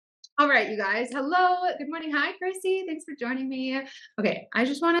All right, you guys. Hello. Good morning. Hi, Chrissy. Thanks for joining me. Okay, I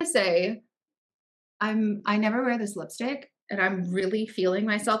just want to say I never wear this lipstick and I'm really feeling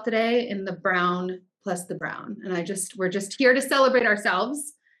myself today in the brown plus the brown. And we're just here to celebrate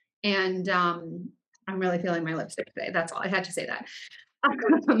ourselves. And I'm really feeling my lipstick today. That's all. I had to say that.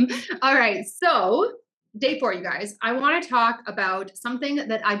 All right. So, day 4, you guys. I want to talk about something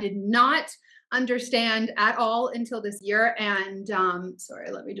that I did not understand at all until this year. And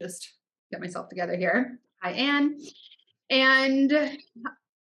sorry, let me just get myself together here. Hi, Anne. And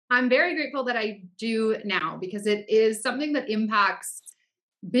I'm very grateful that I do now because it is something that impacts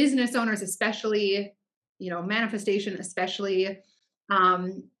business owners, especially, manifestation, especially,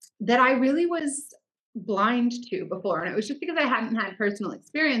 that I really was blind to before. And it was just because I hadn't had personal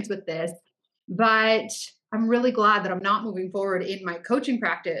experience with this. But I'm really glad that I'm not moving forward in my coaching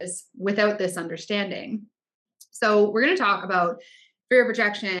practice without this understanding. So we're going to talk about fear of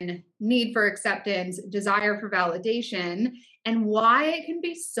rejection, need for acceptance, desire for validation, and why it can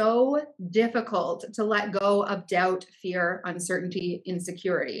be so difficult to let go of doubt, fear, uncertainty,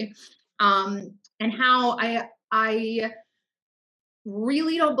 insecurity. And how I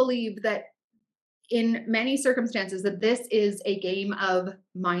really don't believe that in many circumstances that this is a game of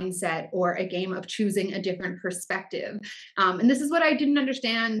mindset or a game of choosing a different perspective. And this is what I didn't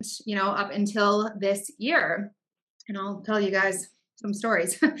understand, up until this year. And I'll tell you guys some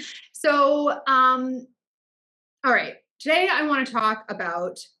stories. So, all right. Today, I want to talk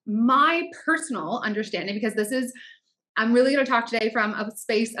about my personal understanding because I'm really going to talk today from a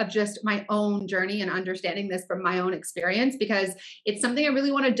space of just my own journey and understanding this from my own experience because it's something I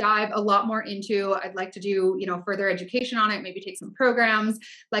really want to dive a lot more into. I'd like to do, further education on it, maybe take some programs,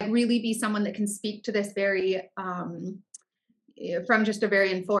 like really be someone that can speak to this very, from just a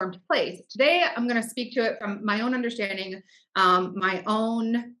very informed place. Today, I'm going to speak to it from my own understanding, my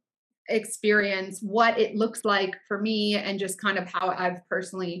own experience, what it looks like for me, and just kind of how I've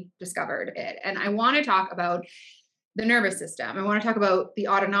personally discovered it. And I want to talk about the nervous system. I want to talk about the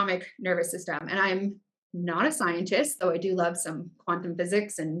autonomic nervous system. And I'm not a scientist, though I do love some quantum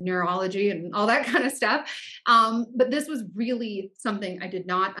physics and neurology and all that kind of stuff. But this was really something I did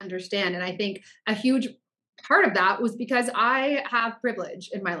not understand. And I think a huge part of that was because I have privilege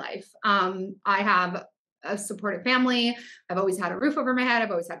in my life. I have a supportive family. I've always had a roof over my head.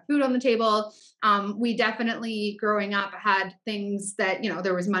 I've always had food on the table. We definitely, growing up, had things that,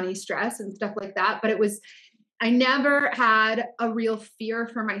 there was money stress and stuff like that. But I never had a real fear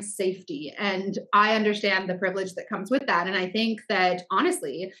for my safety. And I understand the privilege that comes with that. And I think that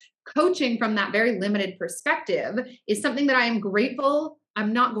honestly, coaching from that very limited perspective is something that I am grateful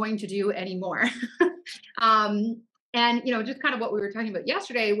I'm not going to do anymore. And, just kind of what we were talking about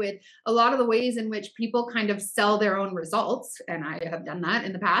yesterday with a lot of the ways in which people kind of sell their own results. And I have done that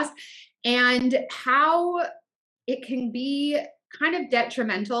in the past, and how it can be kind of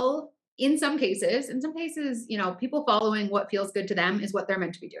detrimental in some cases. In some cases, people following what feels good to them is what they're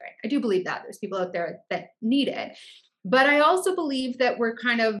meant to be doing. I do believe that there's people out there that need it. But I also believe that we're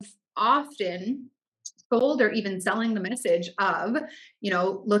kind of often sold or even selling the message of,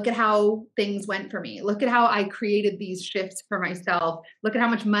 look at how things went for me. Look at how I created these shifts for myself. Look at how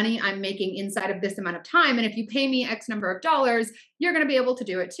much money I'm making inside of this amount of time. And if you pay me X number of dollars, you're going to be able to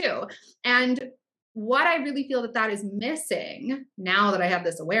do it too. And what I really feel that is missing now that I have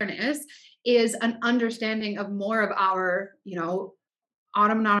this awareness is an understanding of more of our,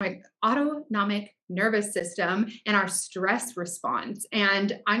 autonomic nervous system and our stress response.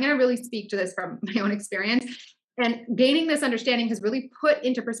 And I'm going to really speak to this from my own experience. And gaining this understanding has really put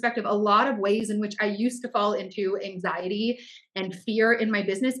into perspective a lot of ways in which I used to fall into anxiety and fear in my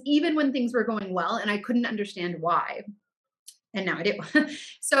business, even when things were going well and I couldn't understand why. And now I do.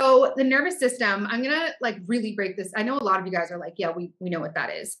 So the nervous system, I'm going to really break this. I know a lot of you guys are like, yeah, we know what that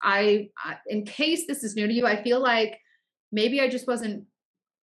is. In case this is new to you, I feel like maybe I just wasn't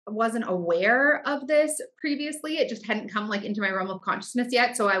aware of this previously. It just hadn't come into my realm of consciousness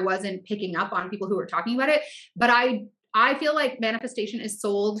yet. So I wasn't picking up on people who were talking about it. But I feel like manifestation is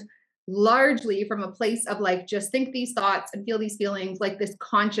sold largely from a place of just think these thoughts and feel these feelings, like this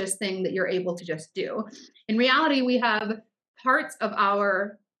conscious thing that you're able to just do. In reality, we have parts of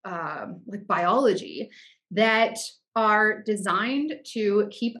our biology that are designed to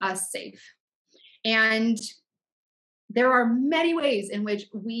keep us safe. And there are many ways in which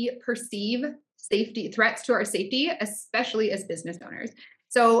we perceive safety, threats to our safety, especially as business owners.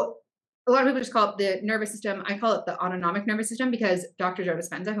 So a lot of people just call it the nervous system. I call it the autonomic nervous system because Dr. Joe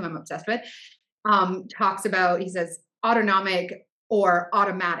Dispenza, who I'm obsessed with, talks about, he says, autonomic or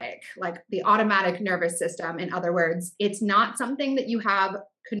automatic, like the automatic nervous system. In other words, it's not something that you have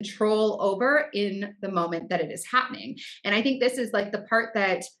control over in the moment that it is happening. And I think this is like the part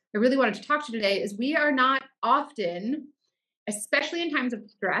that I really wanted to talk to today is we are not often, especially in times of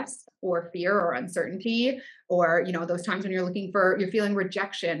stress or fear or uncertainty, or those times when you're feeling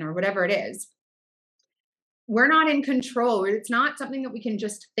rejection or whatever it is, we're not in control. It's not something that we can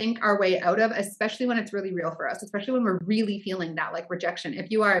just think our way out of, especially when it's really real for us, especially when we're really feeling that like rejection. If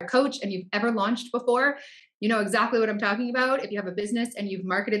you are a coach and you've ever launched before, you know exactly what I'm talking about. If you have a business and you've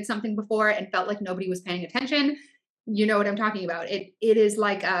marketed something before and felt like nobody was paying attention, you know what I'm talking about. It is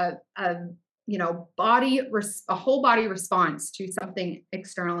like a whole body response to something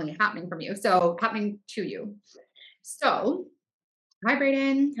externally happening to you. So hi,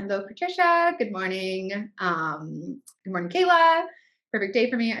 Brayden. Hello, Patricia. Good morning. Good morning, Kayla. Perfect day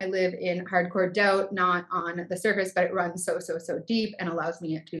for me. I live in hardcore doubt, not on the surface, but it runs so deep and allows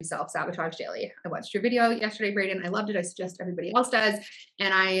me to self-sabotage daily. I watched your video yesterday, Brayden. I loved it. I suggest everybody else does.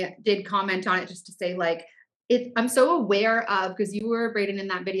 And I did comment on it just to say, like, I'm so aware of, because you were, Brayden, in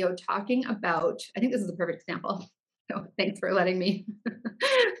that video talking about, I think this is a perfect example. So thanks for letting me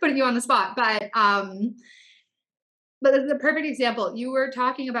put you on the spot. But this is a perfect example. You were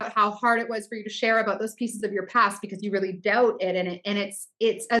talking about how hard it was for you to share about those pieces of your past because you really doubt it, and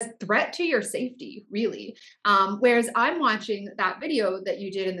it's a threat to your safety, really. Whereas I'm watching that video that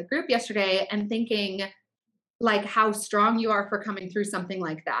you did in the group yesterday and thinking, like, how strong you are for coming through something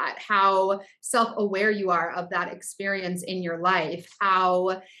like that, how self-aware you are of that experience in your life,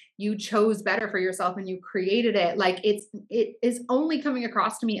 how you chose better for yourself and you created it. Like, it is only coming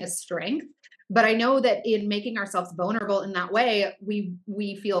across to me as strength. But I know that in making ourselves vulnerable in that way,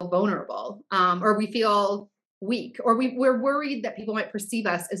 we feel vulnerable, or we feel weak, or we're worried that people might perceive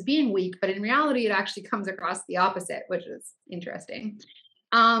us as being weak. But in reality, it actually comes across the opposite, which is interesting.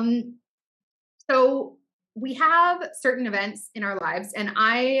 So we have certain events in our lives, and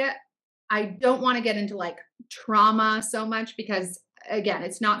I don't want to get into like trauma so much because, again,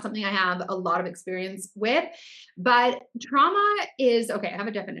 it's not something I have a lot of experience with. But trauma is, okay, I have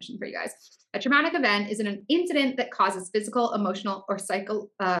a definition for you guys. A traumatic event is an incident that causes physical, emotional, or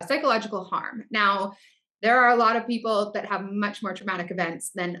psychological harm. Now, there are a lot of people that have much more traumatic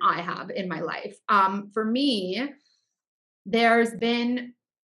events than I have in my life. For me, there's been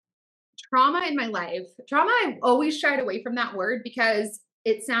trauma in my life. Trauma, I've always shied away from that word because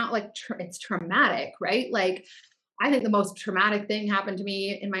it sounds like it's traumatic, right? Like, I think the most traumatic thing happened to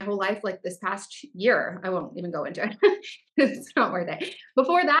me in my whole life, like this past year. I won't even go into it. It's not worth it.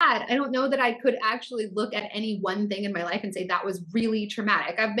 Before that, I don't know that I could actually look at any one thing in my life and say that was really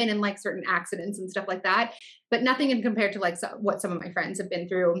traumatic. I've been in like certain accidents and stuff like that, but nothing in compared to like what some of my friends have been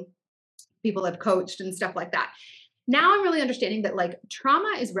through, people have coached and stuff like that. Now I'm really understanding that like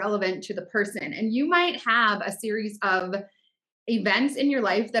trauma is relevant to the person, and you might have a series of events in your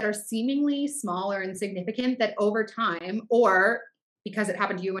life that are seemingly small or insignificant that over time, or because it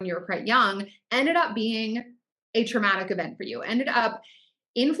happened to you when you were quite young, ended up being a traumatic event for you, ended up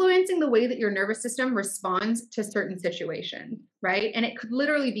influencing the way that your nervous system responds to certain situations, right? And it could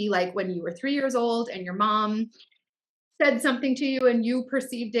literally be like when you were 3 years old and your mom said something to you and you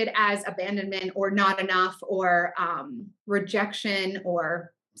perceived it as abandonment or not enough or rejection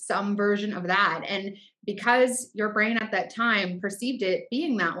or some version of that. And because your brain at that time perceived it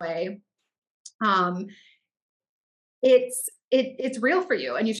being that way, um, it's real for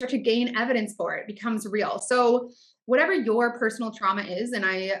you, and you start to gain evidence for it. It becomes real. So whatever your personal trauma is, and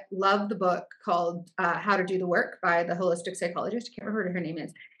I love the book called How to Do the Work by the holistic psychologist. I can't remember what her name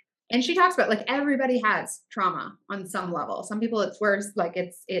is. And she talks about like everybody has trauma on some level. Some people it's worse, like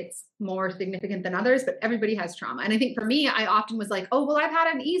it's more significant than others, but everybody has trauma. And I think for me, I often was like, oh, well, I've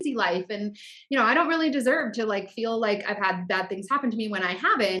had an easy life and I don't really deserve to like feel like I've had bad things happen to me when I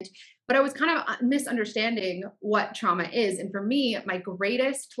haven't. But I was kind of misunderstanding what trauma is. And for me, my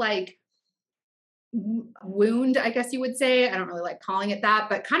greatest like wound, I guess you would say, I don't really like calling it that,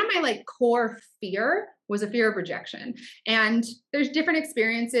 but kind of my like core fear was a fear of rejection. And there's different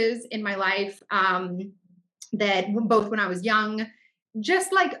experiences in my life that both when I was young,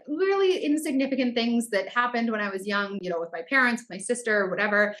 just like really insignificant things that happened when I was young, with my parents, my sister,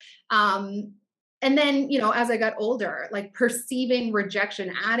 whatever. And then, as I got older, like perceiving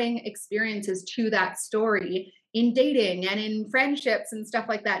rejection, adding experiences to that story in dating and in friendships and stuff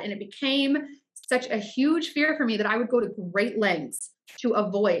like that. And it became such a huge fear for me that I would go to great lengths to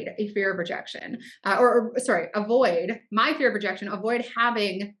avoid a fear of rejection, avoid my fear of rejection, avoid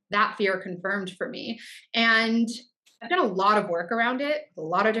having that fear confirmed for me. And I've done a lot of work around it, a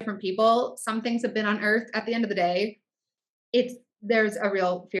lot of different people. Some things have been unearthed. At the end of the day, it's there's a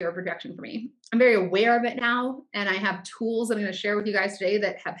real fear of rejection for me. I'm very aware of it now, and I have tools that I'm going to share with you guys today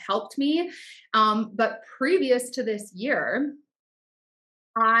that have helped me. But previous to this year,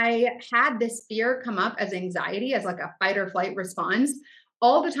 I had this fear come up as anxiety, as like a fight or flight response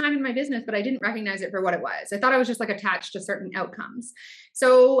all the time in my business, but I didn't recognize it for what it was. I thought I was just like attached to certain outcomes.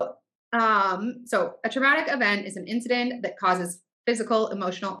 So, so a traumatic event is an incident that causes physical,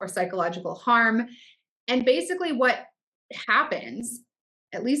 emotional, or psychological harm. And basically, what happens,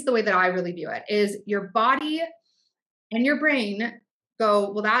 at least the way that I really view it, is your body and your brain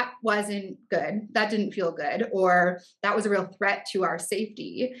go, well, that wasn't good. That didn't feel good. Or that was a real threat to our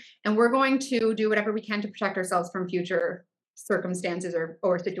safety. And we're going to do whatever we can to protect ourselves from future circumstances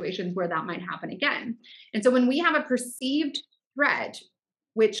or situations where that might happen again. And so when we have a perceived threat,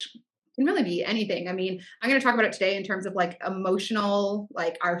 which can really be anything. I mean, I'm going to talk about it today in terms of like emotional,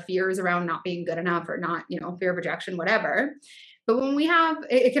 like our fears around not being good enough or not, fear of rejection, whatever. But when we have,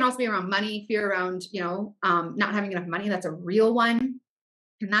 it can also be around money, fear around, not having enough money. That's a real one.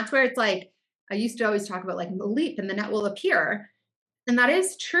 And that's where it's like, I used to always talk about like the leap and the net will appear. And that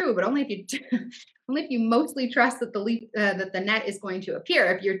is true, but only if you only if you mostly trust that that the net is going to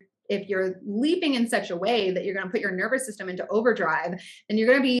appear. If you're leaping in such a way that you're going to put your nervous system into overdrive, then you're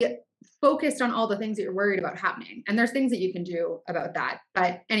going to be focused on all the things that you're worried about happening. And there's things that you can do about that.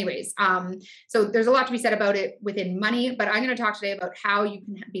 But anyways, so there's a lot to be said about it within money, but I'm going to talk today about how you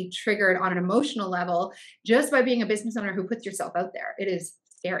can be triggered on an emotional level just by being a business owner who puts yourself out there. It is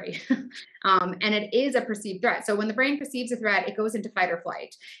scary. And it is a perceived threat. So when the brain perceives a threat, it goes into fight or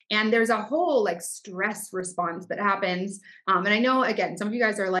flight. And there's a whole like stress response that happens. And I know, again, some of you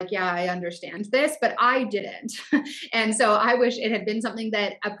guys are like, yeah, I understand this, but I didn't. And so I wish it had been something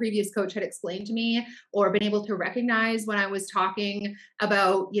that a previous coach had explained to me or been able to recognize when I was talking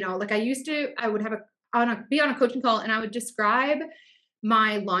about, like I would be on a coaching call and I would describe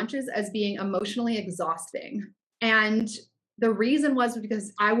my launches as being emotionally exhausting. And the reason was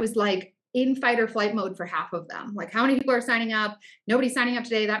because I was like in fight or flight mode for half of them. Like, how many people are signing up? Nobody's signing up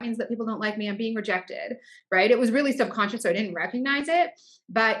today. That means that people don't like me. I'm being rejected, right? It was really subconscious, so I didn't recognize it.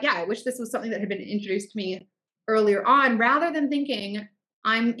 But yeah, I wish this was something that had been introduced to me earlier on, rather than thinking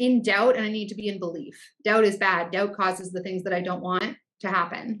I'm in doubt and I need to be in belief. Doubt is bad. Doubt causes the things that I don't want to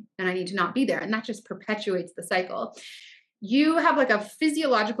happen, and I need to not be there. And that just perpetuates the cycle. You have like a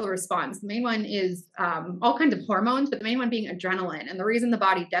physiological response. The main one is all kinds of hormones, but the main one being adrenaline. And the reason the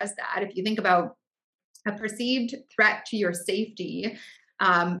body does that, if you think about a perceived threat to your safety,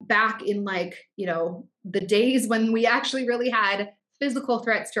 back in the days when we actually really had physical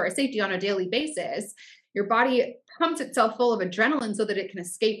threats to our safety on a daily basis, your body pumps itself full of adrenaline so that it can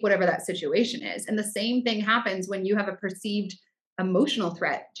escape whatever that situation is. And the same thing happens when you have a perceived emotional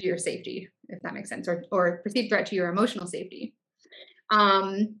threat to your safety, if that makes sense, or perceived threat to your emotional safety.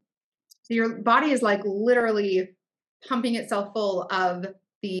 So your body is like literally pumping itself full of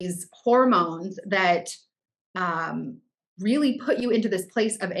these hormones that really put you into this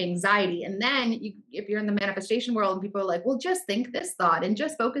place of anxiety. And then if you're in the manifestation world and people are like, well, just think this thought and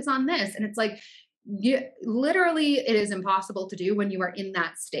just focus on this. And it's like, literally it is impossible to do when you are in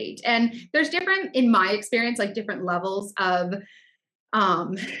that state. And there's different, in my experience, like different levels of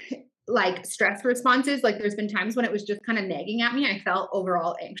like stress responses. Like there's been times when it was just kind of nagging at me. I felt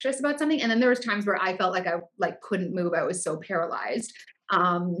overall anxious about something. And then there was times where I felt like I couldn't move. I was so paralyzed.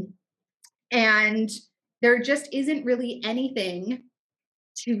 And there just isn't really anything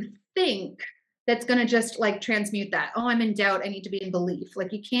to think that's going to just like transmute that. Oh, I'm in doubt. I need to be in belief.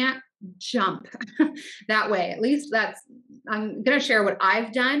 Like you can't jump that way. At least I'm going to share what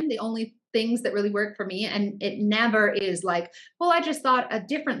I've done. The only things that really work for me. And it never is like, well, I just thought a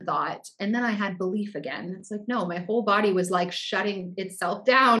different thought and then I had belief again. It's like, no, my whole body was like shutting itself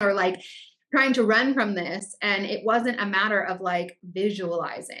down or like trying to run from this. And it wasn't a matter of like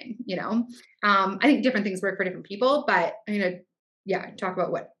visualizing, I think different things work for different people, but I'm going to talk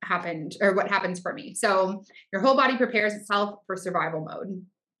about what happened or what happens for me. So your whole body prepares itself for survival mode.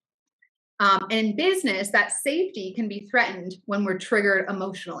 And in business, that safety can be threatened when we're triggered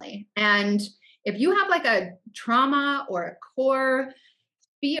emotionally. And if you have like a trauma or a core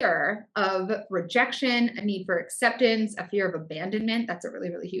fear of rejection, a need for acceptance, a fear of abandonment, that's a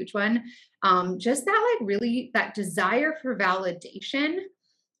really, really huge one. Just that like really that desire for validation,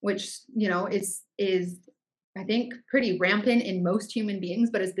 which, is I think pretty rampant in most human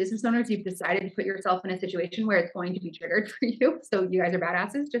beings, but as business owners, you've decided to put yourself in a situation where it's going to be triggered for you. So you guys are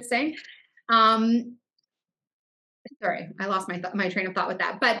badasses, just saying. Sorry, I lost my train of thought with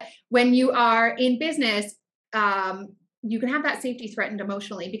that. But when you are in business, you can have that safety threatened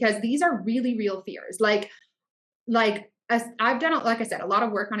emotionally because these are really real fears. Like I've done, like I said, a lot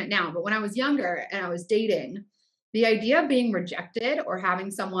of work on it now, but when I was younger and I was dating, the idea of being rejected or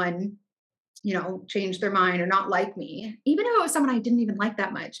having someone, change their mind or not like me, even if it was someone I didn't even like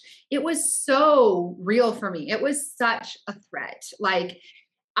that much, it was so real for me. It was such a threat. Like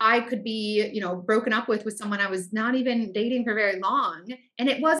I could be, broken up with someone I was not even dating for very long. And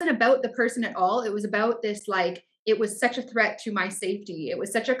it wasn't about the person at all. It was about this, like, it was such a threat to my safety. It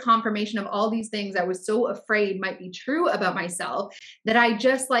was such a confirmation of all these things I was so afraid might be true about myself that I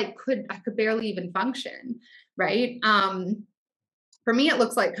just I could barely even function. Right. For me, it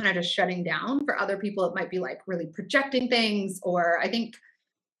looks like kind of just shutting down. For other people, it might be like really projecting things, or I think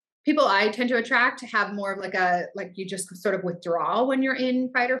people I tend to attract have more of like you just sort of withdraw when you're in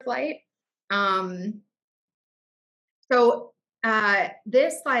fight or flight. Um, so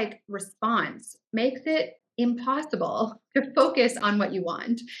this like response makes it impossible to focus on what you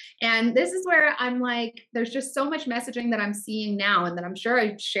want. And this is where I'm like, there's just so much messaging that I'm seeing now, and that I'm sure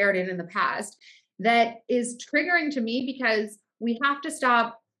I shared it in the past, that is triggering to me, because we have to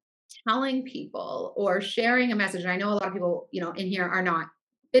stop telling people or sharing a message. And I know a lot of people, in here are not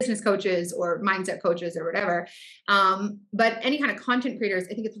business coaches or mindset coaches or whatever. But any kind of content creators,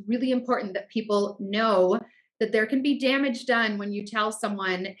 I think it's really important that people know that there can be damage done when you tell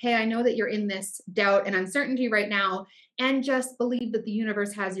someone, hey, I know that you're in this doubt and uncertainty right now, and just believe that the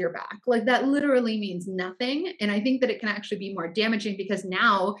universe has your back. Like that literally means nothing. And I think that it can actually be more damaging, because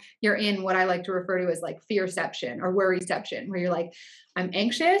now you're in what I like to refer to as like fearception or worryception, where you're like, I'm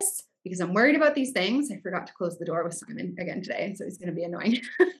anxious because I'm worried about these things. I forgot to close the door with Simon again today, so he's going to be annoying.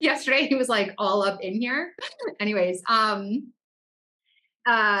 Yesterday, he was like all up in here. Anyways,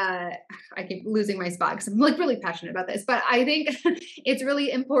 I keep losing my spot because I'm like really passionate about this, but I think it's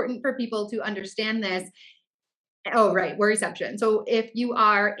really important for people to understand this. Oh, right. Worryception. So if you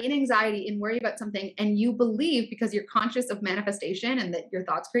are in anxiety and worry about something, and you believe, because you're conscious of manifestation and that your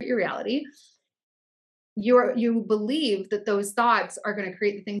thoughts create your reality, you believe that those thoughts are going to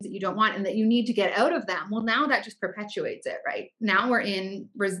create the things that you don't want and that you need to get out of them. Well, now that just perpetuates it, right? Now we're in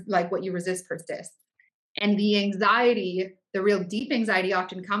like what you resist persists. And the anxiety, the real deep anxiety,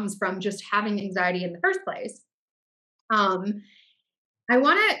 often comes from just having anxiety in the first place. I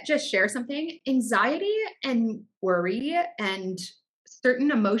want to just share something. Anxiety and worry and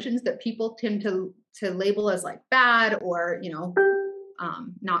certain emotions that people tend to label as like bad or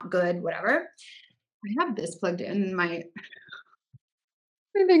not good, whatever. I have this plugged in. My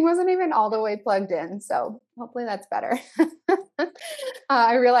thing wasn't even all the way plugged in, so hopefully that's better.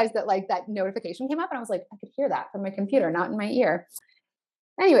 I realized that like that notification came up, and I was like, I could hear that from my computer, not in my ear.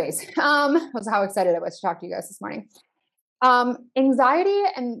 Anyways, was how excited I was to talk to you guys this morning. Anxiety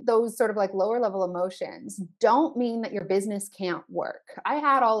and those sort of like lower level emotions don't mean that your business can't work. I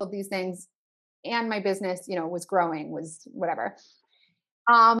had all of these things, and my business, was growing, was whatever.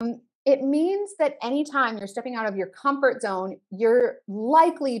 It means that anytime you're stepping out of your comfort zone, you're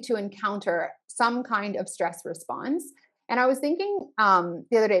likely to encounter some kind of stress response. And I was thinking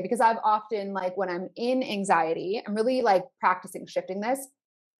the other day, because I've often, like, when I'm in anxiety, I'm really like practicing shifting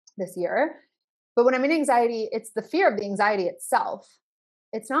this year. But when I'm in anxiety, it's the fear of the anxiety itself.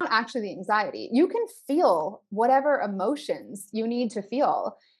 It's not actually the anxiety. You can feel whatever emotions you need to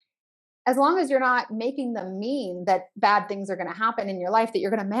feel, as long as you're not making them mean that bad things are going to happen in your life, that you're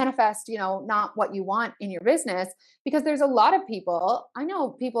going to manifest, not what you want in your business. Because there's a lot of people, I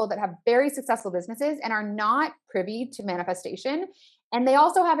know people that have very successful businesses and are not privy to manifestation. And they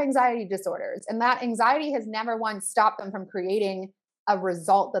also have anxiety disorders. And that anxiety has never once stopped them from creating a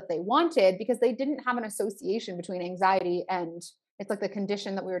result that they wanted, because they didn't have an association between anxiety and, it's like the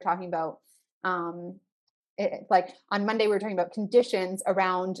condition that we were talking about. Like on Monday, we were talking about conditions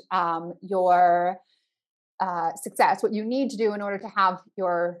around your success, what you need to do in order to have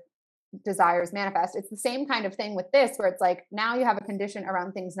your desires manifest. It's the same kind of thing with this, where it's like, now you have a condition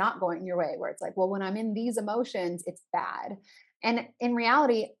around things not going your way, where it's like, well, when I'm in these emotions, it's bad. And in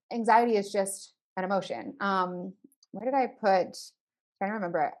reality, anxiety is just an emotion. Where did I put? I'm trying to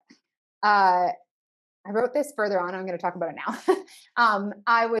remember it. I wrote this further on. I'm going to talk about it now.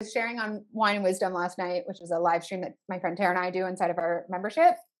 I was sharing on Wine and Wisdom last night, which is a live stream that my friend Tara and I do inside of our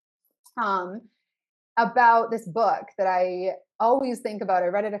membership, about this book that I always think about. I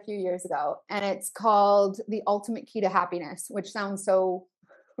read it a few years ago, and it's called The Ultimate Key to Happiness, which sounds so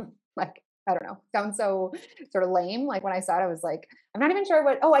like, I don't know, sounds so sort of lame. Like when I saw it, I was like, I'm not even sure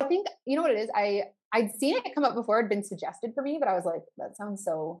I think, you know what it is? I'd seen it come up before, it'd been suggested for me, but I was like, that sounds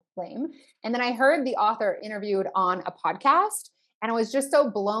so lame. And then I heard the author interviewed on a podcast, and I was just so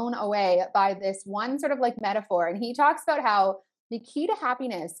blown away by this one sort of like metaphor. And he talks about how the key to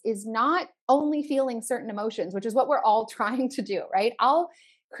happiness is not only feeling certain emotions, which is what we're all trying to do, right? I'll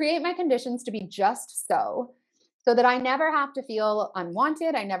create my conditions to be just so that I never have to feel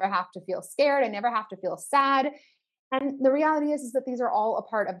unwanted. I never have to feel scared. I never have to feel sad. And the reality is that these are all a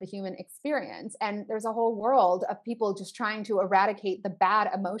part of the human experience. And there's a whole world of people just trying to eradicate the bad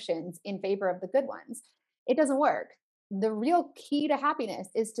emotions in favor of the good ones. It doesn't work. The real key to happiness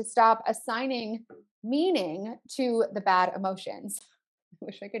is to stop assigning meaning to the bad emotions. I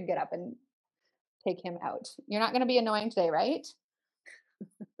wish I could get up and take him out. You're not going to be annoying today, right?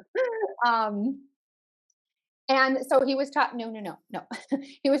 Um, and so he was talking, no.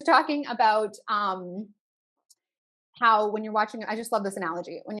 He was talking about how when you're watching, I just love this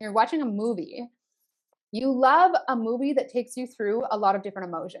analogy. When you're watching a movie, you love a movie that takes you through a lot of different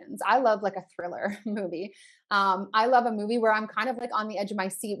emotions. I love like a thriller movie. I love a movie where I'm kind of like on the edge of my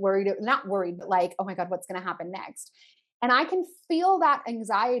seat, worried, not worried, but like, oh my God, what's going to happen next? And I can feel that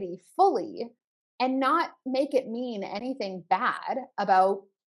anxiety fully and not make it mean anything bad about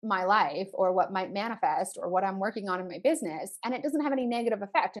my life or what might manifest or what I'm working on in my business. And it doesn't have any negative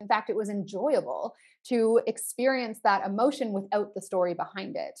effect. In fact, it was enjoyable to experience that emotion without the story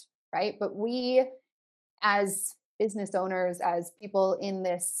behind it. Right. But we, as business owners, as people in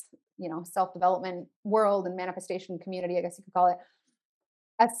this, self-development world and manifestation community, I guess you could call it,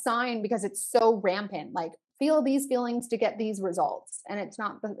 assign because it's so rampant, like feel these feelings to get these results. And that's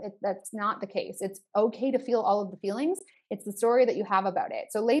not the case. It's okay to feel all of the feelings. It's the story that you have about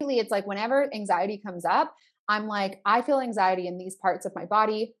it. So lately it's like whenever anxiety comes up, I'm like, I feel anxiety in these parts of my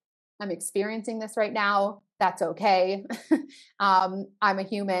body. I'm experiencing this right now. That's okay. I'm a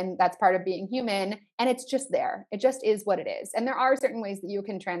human. That's part of being human. And it's just there. It just is what it is. And there are certain ways that you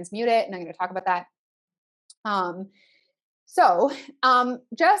can transmute it. And I'm going to talk about that.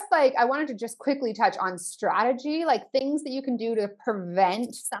 Just like I wanted to just quickly touch on strategy, like things that you can do to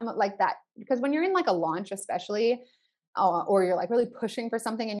prevent some like that. Because when you're in like a launch, especially, or you're like really pushing for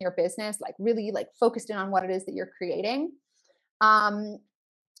something in your business, like really like focused in on what it is that you're creating,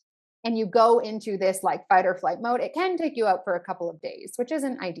 and you go into this like fight or flight mode, it can take you out for a couple of days, which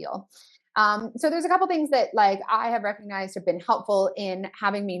isn't ideal. So there's a couple things that like I have recognized have been helpful in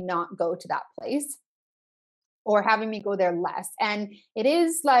having me not go to that place or having me go there less. And it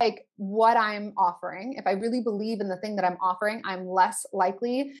is like what I'm offering. If I really believe in the thing that I'm offering, I'm less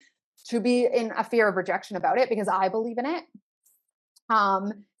likely to be in a fear of rejection about it because I believe in it.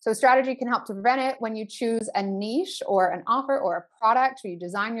 So strategy can help to prevent it when you choose a niche or an offer or a product, or you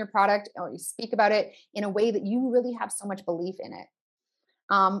design your product or you speak about it in a way that you really have so much belief in it.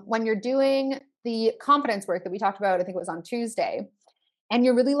 When you're doing the confidence work that we talked about, I think it was on Tuesday, and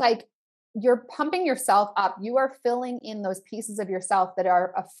you're really like, you're pumping yourself up. You are filling in those pieces of yourself that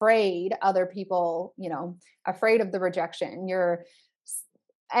are afraid other people, afraid of the rejection.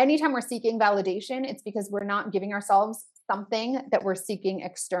 Anytime we're seeking validation, it's because we're not giving ourselves something that we're seeking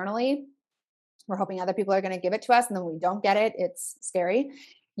externally. We're hoping other people are going to give it to us, and then we don't get it. It's scary.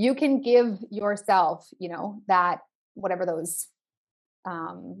 You can give yourself, that whatever those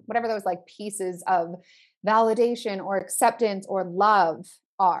like pieces of validation or acceptance or love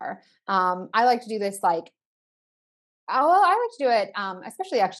are. I like to do this like, I like to do it,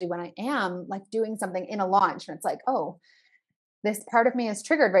 especially actually when I am like doing something in a launch and it's like, oh, this part of me is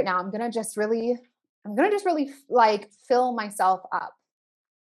triggered right now. I'm going to just really like fill myself up.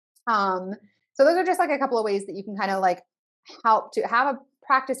 So those are just like a couple of ways that you can kind of like help to have a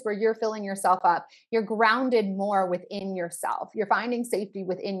practice where you're filling yourself up. You're grounded more within yourself. You're finding safety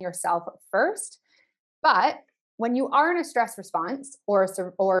within yourself first. But when you are in a stress response or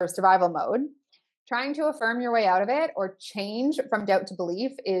survival mode, trying to affirm your way out of it or change from doubt to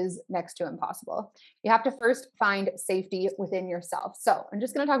belief is next to impossible. You have to first find safety within yourself. So I'm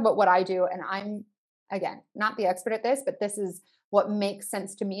just going to talk about what I do. And I'm, again, not the expert at this, but this is what makes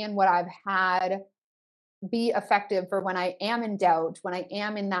sense to me and what I've had be effective for when I am in doubt, when I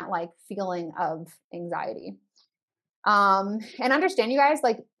am in that like feeling of anxiety. And understand, you guys,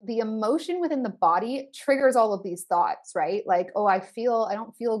 like the emotion within the body triggers all of these thoughts, right? Like, oh, I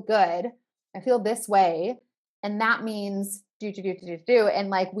don't feel good. I feel this way. And that means do. And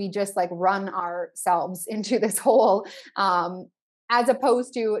like, we just like run ourselves into this hole, as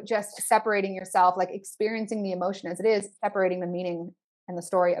opposed to just separating yourself, like experiencing the emotion as it is, separating the meaning and the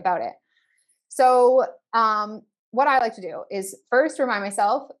story about it. So, what I like to do is first remind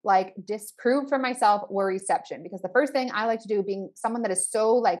myself, like disprove from myself worryception, because the first thing I like to do, being someone that is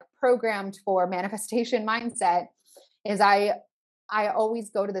so like programmed for manifestation mindset, is I always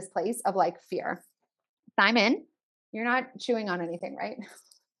go to this place of like fear. Simon, you're not chewing on anything, right?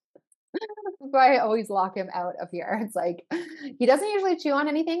 That's why I always lock him out of here. It's like he doesn't usually chew on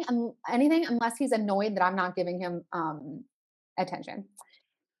anything unless he's annoyed that I'm not giving him attention.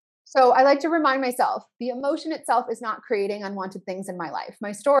 So I like to remind myself the emotion itself is not creating unwanted things in my life.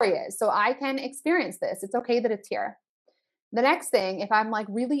 My story is. So I can experience this. It's okay that it's here. The next thing, if I'm like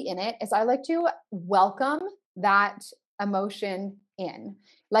really in it, is I like to welcome that emotion in,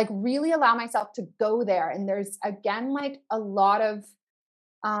 like really allow myself to go there. And there's again, like a lot of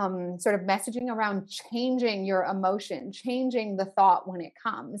sort of messaging around changing your emotion, changing the thought when it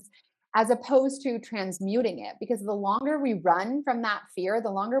comes, as opposed to transmuting it. Because the longer we run from that fear,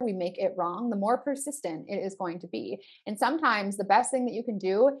 the longer we make it wrong, the more persistent it is going to be. And sometimes the best thing that you can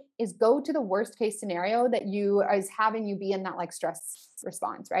do is go to the worst case scenario that you is having you be in that like stress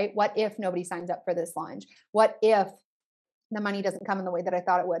response, right? What if nobody signs up for this launch? What if the money doesn't come in the way that I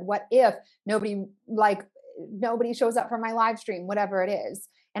thought it would? What if nobody shows up for my live stream, whatever it is?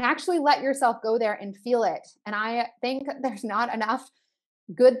 And actually let yourself go there and feel it. And I think there's not enough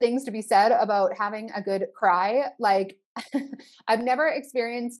good things to be said about having a good cry. Like I've never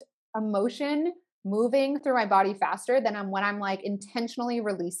experienced emotion moving through my body faster than when I'm like intentionally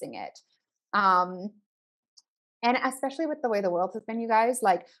releasing it. Um, and especially with the way the world has been, you guys,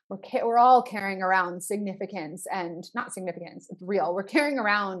 like we're all carrying around significance and not significance, it's real. We're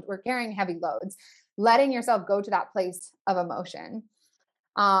carrying heavy loads. Letting yourself go to that place of emotion.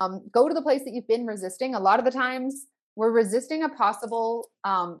 Go to the place that you've been resisting. A lot of the times we're resisting a possible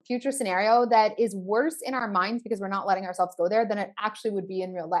future scenario that is worse in our minds because we're not letting ourselves go there than it actually would be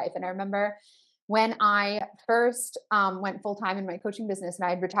in real life. And I remember when I first went full time in my coaching business and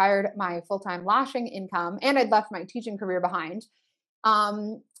I had retired my full time lashing income and I'd left my teaching career behind.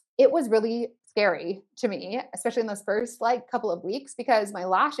 Um, it was really scary to me, especially in those first like couple of weeks, because my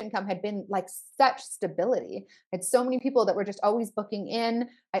lash income had been like such stability. I had so many people that were just always booking in.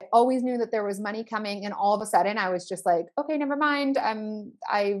 I always knew that there was money coming. And all of a sudden I was just like, okay, never mind.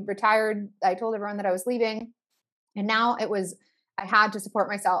 I retired. I told everyone that I was leaving. And now I had to support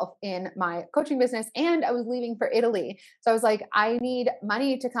myself in my coaching business and I was leaving for Italy. So I was like, I need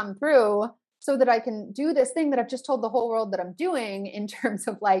money to come through so that I can do this thing that I've just told the whole world that I'm doing in terms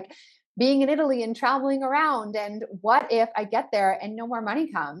of like being in Italy and traveling around. And what if I get there and no more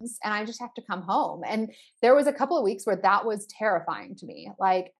money comes and I just have to come home? And there was a couple of weeks where that was terrifying to me.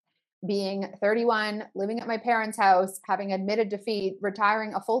 Like being 31, living at my parents' house, having admitted defeat,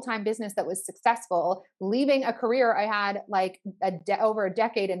 retiring a full-time business that was successful, leaving a career I had like over a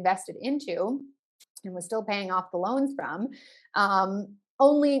decade invested into and was still paying off the loans from,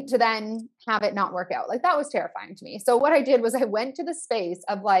 only to then have it not work out. Like that was terrifying to me. So what I did was I went to the space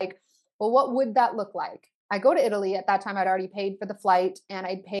of like, well, what would that look like? I go to Italy. At that time, I'd already paid for the flight and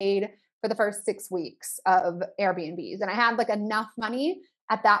I'd paid for the first 6 weeks of Airbnbs. And I had like enough money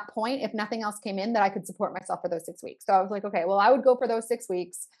at that point, if nothing else came in, that I could support myself for those 6 weeks. So I was like, okay, well, I would go for those 6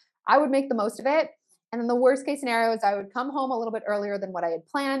 weeks. I would make the most of it. And then the worst case scenario is I would come home a little bit earlier than what I had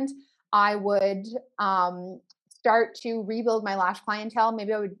planned. I would start to rebuild my lash clientele.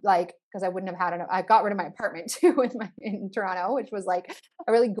 Maybe I would like, because I wouldn't have had enough. I got rid of my apartment too in Toronto, which was like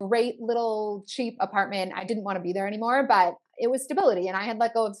a really great little cheap apartment. I didn't want to be there anymore, but it was stability and I had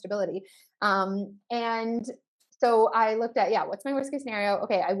let go of stability. And so I looked at, yeah, what's my worst case scenario?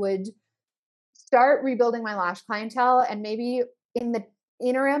 Okay, I would start rebuilding my lash clientele. And maybe in the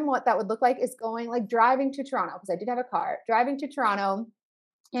interim, what that would look like is going like driving to Toronto, because I did have a car, driving to Toronto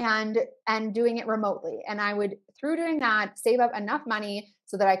and doing it remotely. And I would, through doing that, save up enough money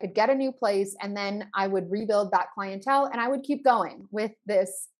so that I could get a new place. And then I would rebuild that clientele and I would keep going with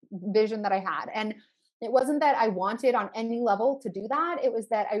this vision that I had. And it wasn't that I wanted on any level to do that. It was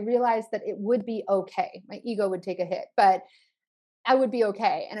that I realized that it would be okay. My ego would take a hit, but I would be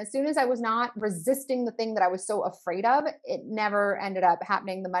okay. And as soon as I was not resisting the thing that I was so afraid of, it never ended up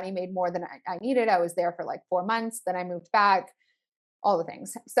happening. The money made more than I needed. I was there for like 4 months. Then I moved back, all the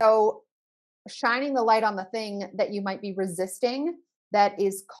things. So shining the light on the thing that you might be resisting that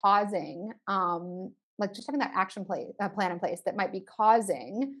is causing, like just having that plan in place that might be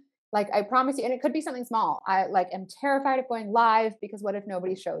causing, like I promise you, and it could be something small. I like am terrified of going live because what if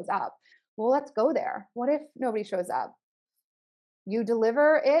nobody shows up? Well, let's go there. What if nobody shows up? You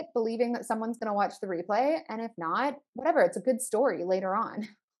deliver it believing that someone's going to watch the replay. And if not, whatever, it's a good story later on,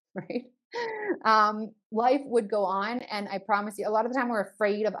 right? Life would go on. And I promise you, a lot of the time we're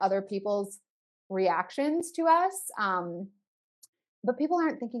afraid of other people's reactions to us. But people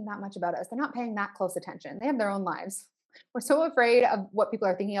aren't thinking that much about us. They're not paying that close attention. They have their own lives. We're so afraid of what people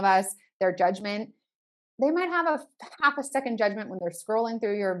are thinking of us, their judgment. They might have a half a second judgment when they're scrolling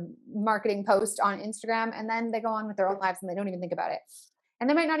through your marketing post on Instagram, and then they go on with their own lives and they don't even think about it. And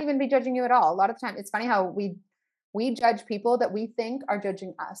they might not even be judging you at all. A lot of the time, it's funny how we judge people that we think are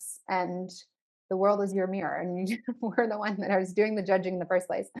judging us, and the world is your mirror, and we're the one that is doing the judging in the first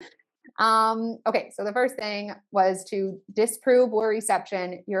place. Okay, so the first thing was to disprove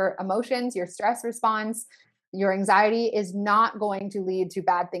worryception. Your emotions, your stress response, your anxiety is not going to lead to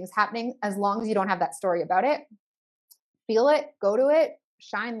bad things happening as long as you don't have that story about it. Feel it, go to it,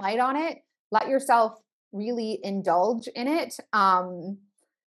 shine light on it, let yourself really indulge in it.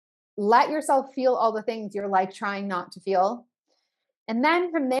 Let yourself feel all the things you're like trying not to feel. And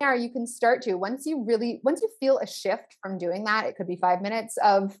then from there, you can start to, once you feel a shift from doing that, it could be 5 minutes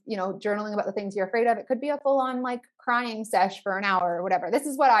of, journaling about the things you're afraid of. It could be a full on like crying sesh for an hour or whatever. This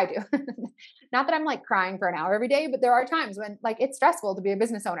is what I do. Not that I'm like crying for an hour every day, but there are times when like it's stressful to be a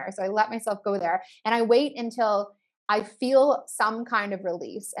business owner. So I let myself go there and I wait until I feel some kind of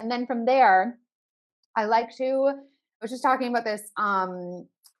release. And then from there, I was just talking about this on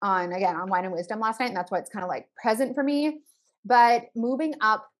Wine and Wisdom last night, and that's why it's kind of like present for me. But moving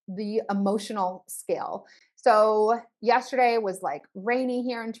up the emotional scale. So yesterday was like rainy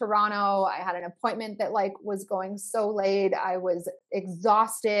here in Toronto. I had an appointment that like was going so late. I was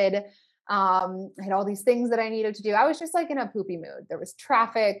exhausted. I had all these things that I needed to do. I was just like in a poopy mood. There was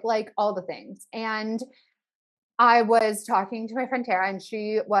traffic, like all the things. And I was talking to my friend Tara, and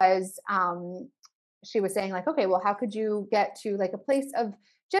she was saying like, okay, well, how could you get to like a place of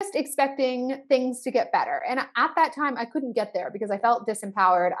just expecting things to get better? And at that time, I couldn't get there because I felt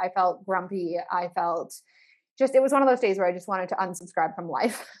disempowered. I felt grumpy. I felt it was one of those days where I just wanted to unsubscribe from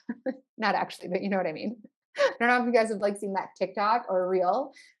life. Not actually, but you know what I mean? I don't know if you guys have like seen that TikTok or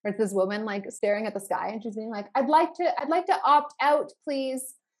reel where it's this woman like staring at the sky and she's being like, I'd like to opt out,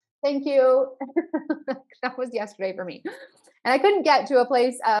 please. Thank you. That was yesterday for me. And I couldn't get to a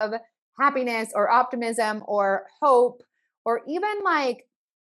place of happiness or optimism or hope or even like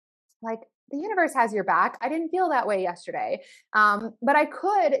the universe has your back. I didn't feel that way yesterday. But I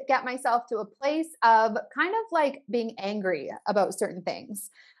could get myself to a place of kind of like being angry about certain things,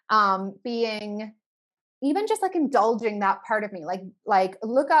 being even just like indulging that part of me. Like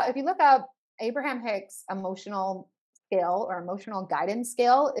if you look up Abraham Hicks emotional scale or emotional guidance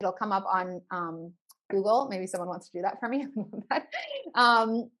scale, it'll come up on Google. Maybe someone wants to do that for me.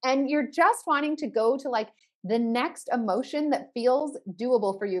 And you're just wanting to go to like the next emotion that feels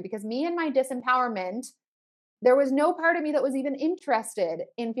doable for you. Because me and my disempowerment, there was no part of me that was even interested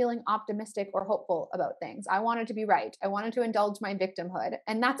in feeling optimistic or hopeful about things. I wanted to be right. I wanted to indulge my victimhood.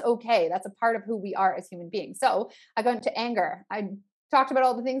 And that's okay. That's a part of who we are as human beings. So I got into anger. I talked about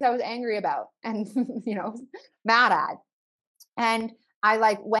all the things I was angry about and, mad at. And I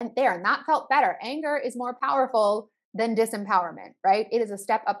like went there and that felt better. Anger is more powerful than disempowerment, right? It is a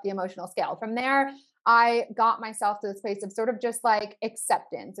step up the emotional scale. From there, I got myself to this place of sort of just like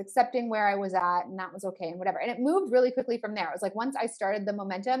accepting where I was at, and that was okay and whatever. And it moved really quickly from there. It was like once I started the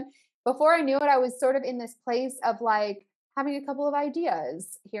momentum, before I knew it, I was sort of in this place of like having a couple of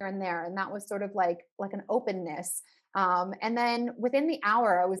ideas here and there. And that was sort of like an openness. And then within the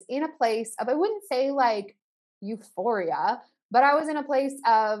hour, I was in a place of, I wouldn't say like euphoria, but I was in a place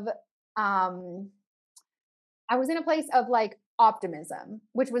of like optimism,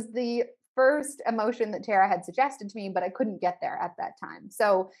 which was the first emotion that Tara had suggested to me, but I couldn't get there at that time.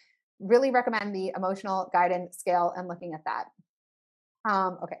 So really recommend the emotional guidance scale and looking at that.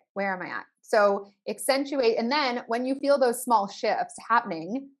 Okay, where am I at? So accentuate. And then when you feel those small shifts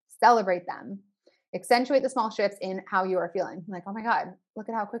happening, celebrate them. Accentuate the small shifts in how you are feeling. Like, oh my God, look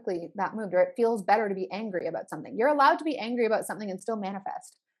at how quickly that moved. Or it feels better to be angry about something. You're allowed to be angry about something and still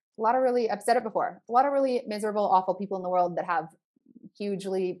manifest. I've said it before, a lot of really miserable, awful people in the world that have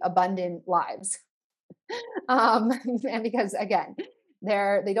hugely abundant lives. And because again,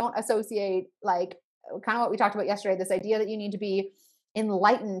 they don't associate like kind of what we talked about yesterday, this idea that you need to be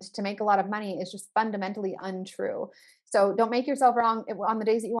enlightened to make a lot of money is just fundamentally untrue. So don't make yourself wrong on the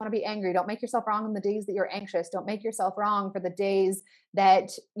days that you want to be angry. Don't make yourself wrong on the days that you're anxious. Don't make yourself wrong for the days that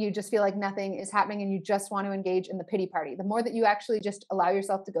you just feel like nothing is happening and you just want to engage in the pity party. The more that you actually just allow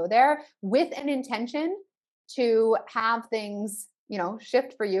yourself to go there with an intention to have things,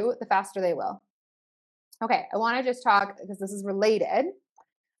 shift for you, the faster they will. Okay, I want to just talk because this is related.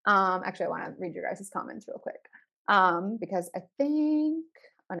 Actually, I want to read your guys' comments real quick. Because I think,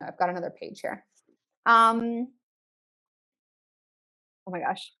 oh no, I've got another page here. Oh my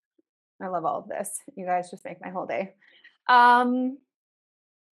gosh, I love all of this. You guys just make my whole day. The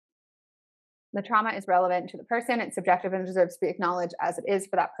trauma is relevant to the person. It's subjective and deserves to be acknowledged as it is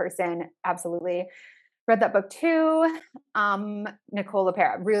for that person. Absolutely. Read that book too. Nicole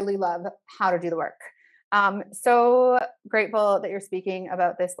LePera, really love How to Do the Work. So grateful that you're speaking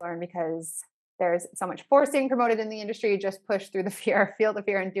about this, Lauren, because there's so much forcing promoted in the industry. Just push through the fear, feel the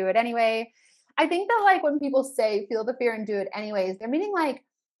fear and do it anyway. I think that like when people say feel the fear and do it anyways, they're meaning like,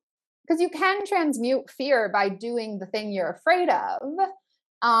 because you can transmute fear by doing the thing you're afraid of.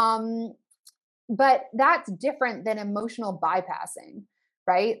 Um, but that's different than emotional bypassing,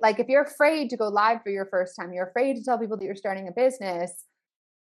 right? Like if you're afraid to go live for your first time, you're afraid to tell people that you're starting a business,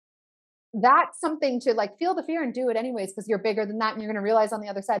 that's something to like feel the fear and do it anyways because you're bigger than that and you're going to realize on the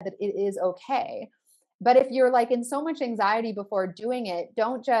other side that it is okay. But if you're like in so much anxiety before doing it,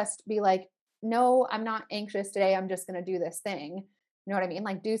 don't just be like, no, I'm not anxious today, I'm just going to do this thing. You know what I mean?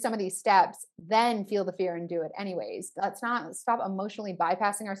 Like do some of these steps, then feel the fear and do it anyways. Let's not stop emotionally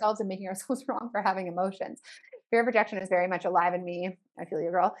bypassing ourselves and making ourselves wrong for having emotions. Fear of rejection is very much alive in me. I feel you,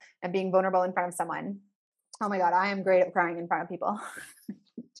 girl. And being vulnerable in front of someone. Oh my God, I am great at crying in front of people.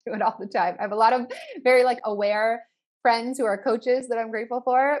 Do it all the time. I have a lot of very like aware friends who are coaches that I'm grateful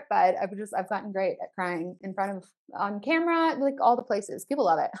for, but I've gotten great at crying in front of on camera, like all the places. People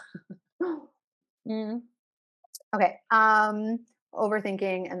love it. Mm. Okay.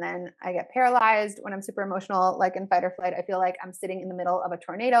 Overthinking and then I get paralyzed when I'm super emotional, like in fight or flight. I feel like I'm sitting in the middle of a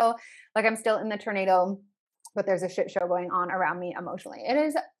tornado, like I'm still in the tornado, but there's a shit show going on around me emotionally. It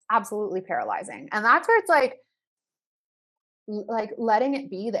is absolutely paralyzing. And that's where it's like letting it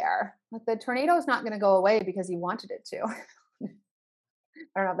be there. Like the tornado is not going to go away because you wanted it to. I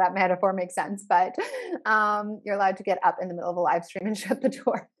don't know if that metaphor makes sense, but you're allowed to get up in the middle of a live stream and shut the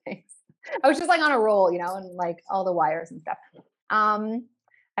door. Thanks. I was just like on a roll, you know, and like all the wires and stuff.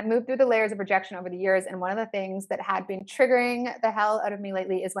 I've moved through the layers of rejection over the years. And one of the things that had been triggering the hell out of me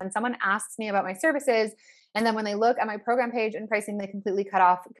lately is when someone asks me about my services. And then when they look at my program page and pricing, they completely cut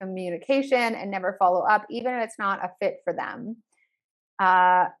off communication and never follow up, even if it's not a fit for them.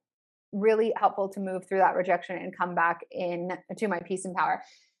 Really helpful to move through that rejection and come back in to my peace and power.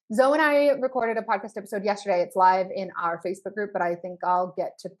 Zoe and I recorded a podcast episode yesterday. It's live in our Facebook group, but I think I'll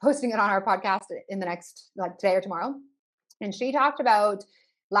get to posting it on our podcast in the next, like today or tomorrow. And she talked about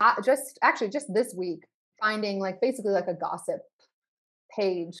just this week, finding like basically like a gossip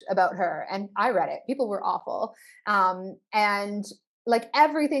page about her. And I read it. People were awful. And like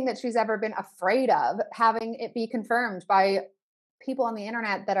everything that she's ever been afraid of, having it be confirmed by people on the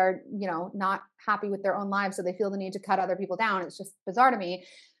internet that are, you know, not happy with their own lives. So they feel the need to cut other people down. It's just bizarre to me.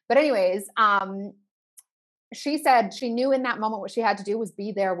 But anyways, she said she knew in that moment what she had to do was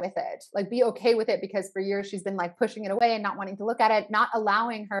be there with it, like be okay with it, because for years she's been like pushing it away and not wanting to look at it, not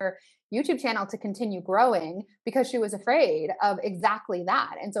allowing her YouTube channel to continue growing because she was afraid of exactly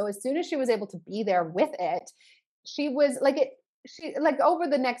that. And so as soon as she was able to be there with it, she was like she like over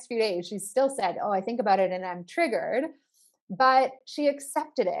the next few days, she still said, oh, I think about it and I'm triggered, but she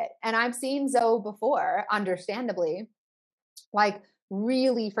accepted it. And I've seen Zoe before, understandably, like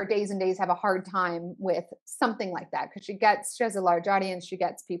really for days and days have a hard time with something like that because she has a large audience, she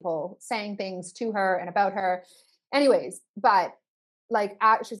gets people saying things to her and about her anyways. But like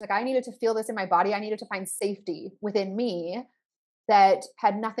she's like, I needed to feel this in my body, I needed to find safety within me that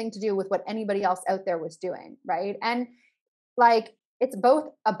had nothing to do with what anybody else out there was doing, right? And like it's both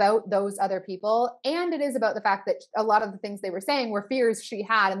about those other people and it is about the fact that a lot of the things they were saying were fears she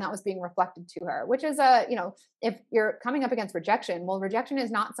had and that was being reflected to her, which is you know, if you're coming up against rejection, well, rejection is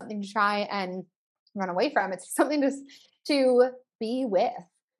not something to try and run away from. It's something to be with,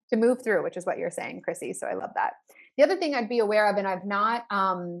 to move through, which is what you're saying, Chrissy. So I love that. The other thing I'd be aware of, and I've not,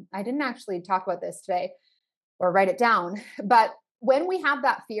 I didn't actually talk about this today or write it down, but when we have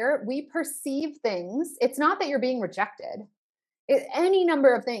that fear, we perceive things. It's not that you're being rejected. Any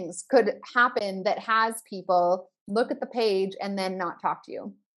number of things could happen that has people look at the page and then not talk to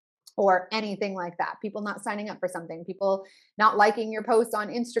you or anything like that. People not signing up for something, people not liking your posts on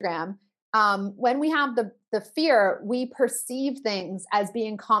Instagram. When we have the fear, we perceive things as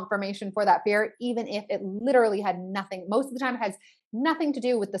being confirmation for that fear, even if it literally had nothing. Most of the time it has nothing to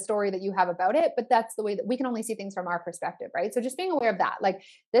do with the story that you have about it, but that's the way that we can only see things from our perspective, right? So just being aware of that. Like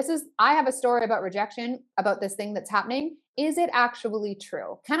I have a story about rejection, about this thing that's happening. Is it actually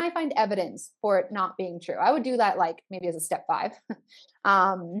true? Can I find evidence for it not being true? I would do that like maybe as a step 5.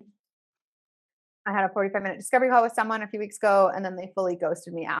 I had a 45-minute discovery call with someone a few weeks ago, and then they fully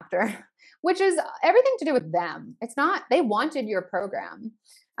ghosted me after, which is everything to do with them. It's not, they wanted your program.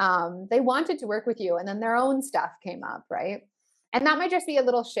 They wanted to work with you, and then their own stuff came up, right? And that might just be a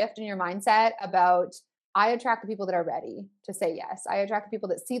little shift in your mindset about, I attract the people that are ready to say yes. I attract the people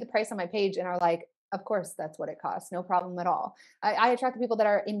that see the price on my page and are like, of course, that's what it costs. No problem at all. I attract the people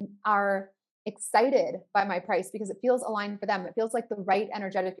that are excited by my price because it feels aligned for them. It feels like the right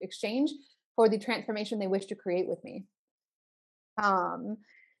energetic exchange for the transformation they wish to create with me. Um,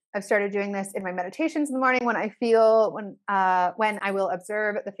 I've started doing this in my meditations in the morning when I will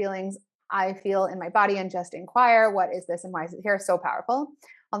observe the feelings I feel in my body and just inquire, what is this and why is it here? So powerful.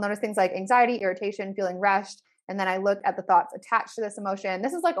 I'll notice things like anxiety, irritation, feeling rushed. And then I look at the thoughts attached to this emotion.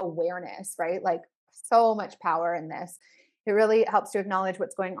 This is like awareness, right? Like so much power in this. It really helps to acknowledge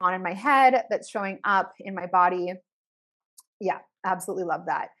what's going on in my head that's showing up in my body. Yeah, absolutely love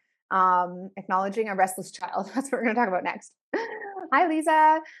that. Acknowledging a restless child. That's what we're going to talk about next. Hi,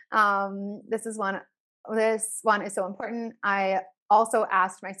 Lisa. This one is so important. I also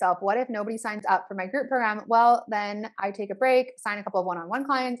asked myself, what if nobody signs up for my group program? Well, then I take a break, sign a couple of one-on-one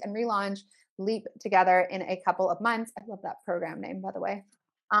clients, and relaunch Leap Together in a couple of months. I love that program name, by the way.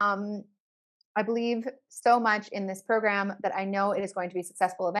 I believe so much in this program that I know it is going to be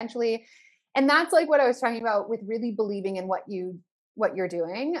successful eventually. And that's like what I was talking about with really believing in what you're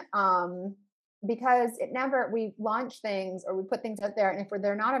doing. Because we launch things or we put things out there, and if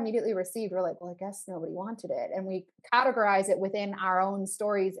they're not immediately received, we're like, well, I guess nobody wanted it. And we categorize it within our own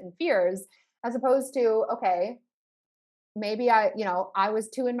stories and fears, as opposed to, okay, maybe I was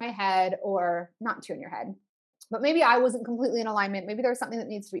too in my head, or not too in your head, but maybe I wasn't completely in alignment. Maybe there's something that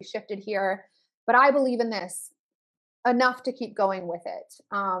needs to be shifted here, but I believe in this enough to keep going with it.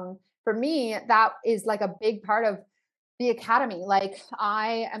 For me, that is like a big part of the academy. Like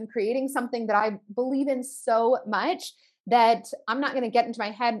I am creating something that I believe in so much that I'm not going to get into my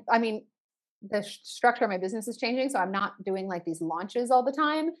head. I mean, the structure of my business is changing, so I'm not doing like these launches all the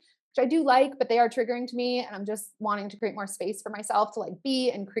time, which I do like, but they are triggering to me. And I'm just wanting to create more space for myself to like be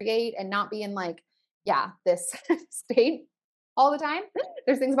and create and not be in like, this state all the time.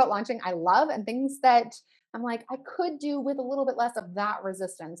 There's things about launching I love and things that I'm like, I could do with a little bit less of that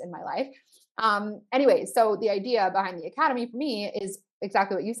resistance in my life. Anyway, so the idea behind the academy for me is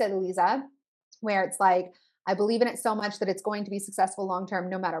exactly what you said, Eliza, where it's like, I believe in it so much that it's going to be successful long-term,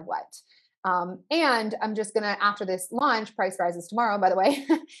 no matter what. And I'm just going to, after this launch, price rises tomorrow, by the way,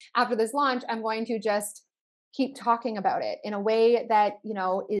 after this launch, I'm going to just keep talking about it in a way that,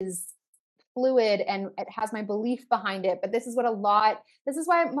 is fluid and it has my belief behind it. But this is why a lot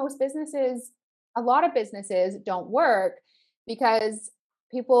of businesses don't work, because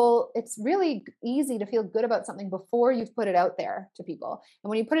it's really easy to feel good about something before you've put it out there to people. And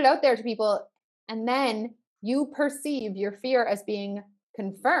when you put it out there to people and then you perceive your fear as being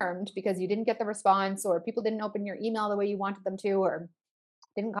confirmed because you didn't get the response, or people didn't open your email the way you wanted them to, or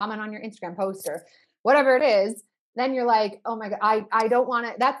didn't comment on your Instagram post, or whatever it is, then you're like, oh my God, I don't want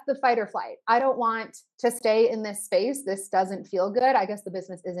to, that's the fight or flight. I don't want to stay in this space. This doesn't feel good. I guess the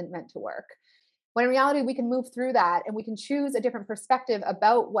business isn't meant to work. When in reality, we can move through that and we can choose a different perspective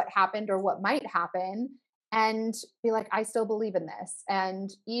about what happened or what might happen and be like, I still believe in this. And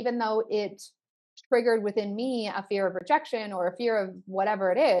even though it triggered within me a fear of rejection or a fear of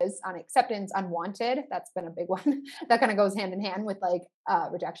whatever it is, unacceptance, unwanted, that's been a big one. That kind of goes hand in hand with like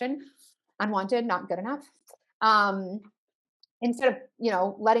rejection, unwanted, not good enough. Instead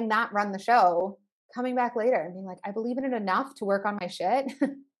of, letting that run the show, coming back later and being like, I believe in it enough to work on my shit,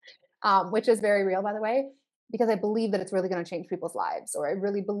 which is very real, by the way, because I believe that it's really going to change people's lives, or I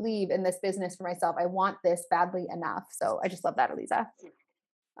really believe in this business for myself. I want this badly enough. So I just love that, Eliza.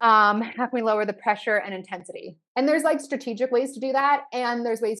 How can we lower the pressure and intensity? And there's like strategic ways to do that. And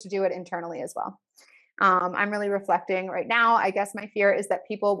there's ways to do it internally as well. I'm really reflecting right now. I guess my fear is that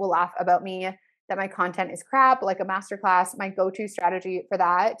people will laugh about me, that my content is crap, like a masterclass. My go-to strategy for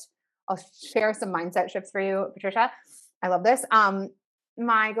that, I'll share some mindset shifts for you, Patricia. I love this.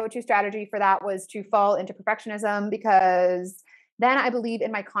 My go-to strategy for that was to fall into perfectionism, because then I believe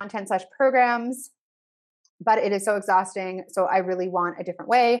in my content / programs, but it is so exhausting. So I really want a different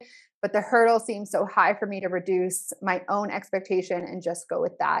way. But the hurdle seems so high for me to reduce my own expectation and just go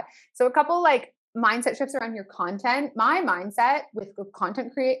with that. So a couple like mindset shifts around your content. My mindset with the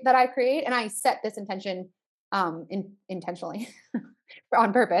content that I create, and I set this intention intentionally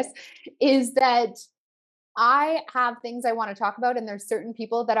on purpose, is that I have things I want to talk about, and there's certain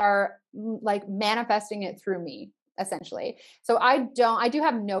people that are like manifesting it through me, essentially. So I do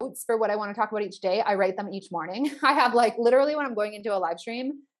have notes for what I want to talk about each day. I write them each morning. I have like literally when I'm going into a live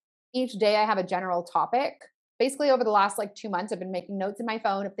stream, each day I have a general topic. Basically over the last like 2 months, I've been making notes in my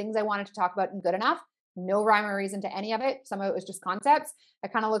phone of things I wanted to talk about and good enough. No rhyme or reason to any of it. Some of it was just concepts. I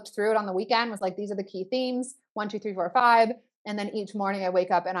kind of looked through it on the weekend, was like, these are the key themes, 1, 2, 3, 4, 5. And then each morning I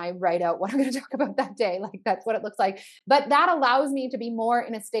wake up and I write out what I'm going to talk about that day. Like that's what it looks like. But that allows me to be more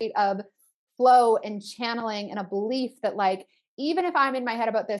in a state of flow and channeling and a belief that like, even if I'm in my head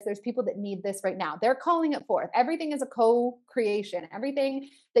about this, there's people that need this right now. They're calling it forth. Everything is a co-creation. Everything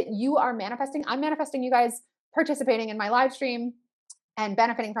that you are manifesting, I'm manifesting you guys participating in my live stream and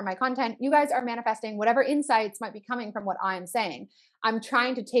benefiting from my content. You guys are manifesting whatever insights might be coming from what I'm saying. I'm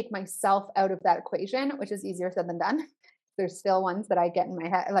trying to take myself out of that equation, which is easier said than done. There's still ones that I get in my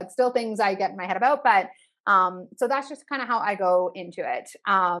head, like still things I get in my head about, but so that's just kind of how I go into it.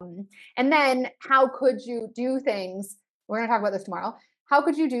 And then how could you do things? We're going to talk about this tomorrow. How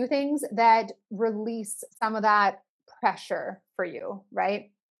could you do things that release some of that pressure for you,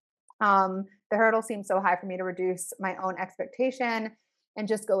 right? The hurdle seems so high for me to reduce my own expectation and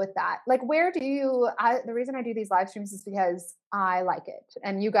just go with that. Like, where do you, the reason I do these live streams is because I like it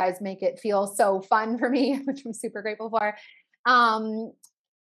and you guys make it feel so fun for me, which I'm super grateful for.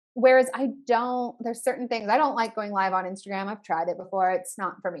 Whereas there's certain things I don't like going live on Instagram. I've tried it before. It's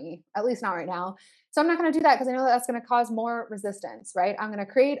not for me, at least not right now. So I'm not going to do that because I know that's going to cause more resistance, right? I'm going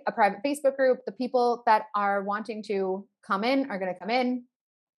to create a private Facebook group. The people that are wanting to come in are going to come in.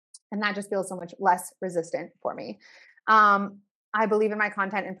 And that just feels so much less resistant for me. I believe in my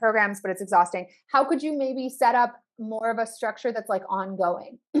content and programs, but it's exhausting. How could you maybe set up more of a structure that's like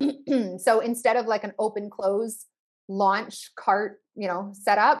ongoing? So instead of like an open close launch cart,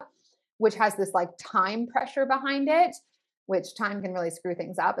 setup, which has this like time pressure behind it, which time can really screw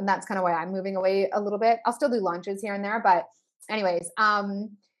things up. And that's kind of why I'm moving away a little bit. I'll still do launches here and there, but anyways,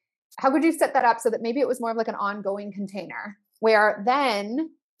 how could you set that up so that maybe it was more of like an ongoing container where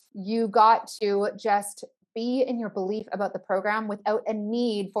then you got to just be in your belief about the program without a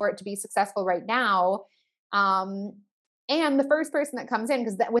need for it to be successful right now. And the first person that comes in,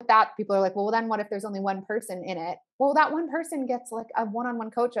 because with that, people are like, well, then what if there's only one person in it? Well, that one person gets like a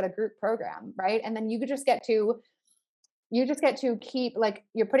one-on-one coach at a group program, right? And then you just get to keep, like,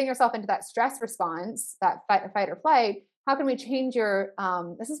 you're putting yourself into that stress response, that fight or flight. How can we change your,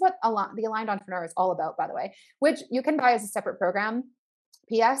 this is what the Aligned Entrepreneur is all about, by the way, which you can buy as a separate program.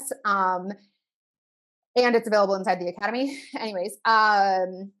 PS, and it's available inside the Academy. Anyways,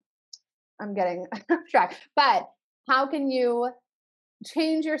 I'm getting track, but how can you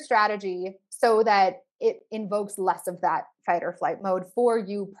change your strategy so that it invokes less of that fight or flight mode for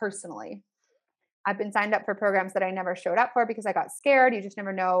you personally? I've been signed up for programs that I never showed up for because I got scared. You just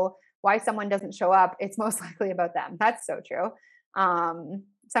never know why someone doesn't show up. It's most likely about them. That's so true.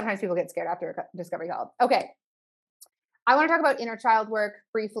 Sometimes people get scared after a discovery call. Okay. I want to talk about inner child work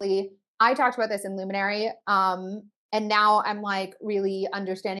briefly. I talked about this in Luminary. And now I'm like really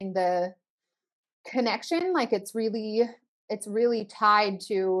understanding the connection. Like it's really tied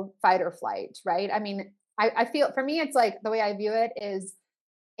to fight or flight, right? I mean, I feel, for me, it's like the way I view it is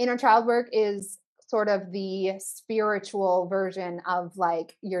inner child work is sort of the spiritual version of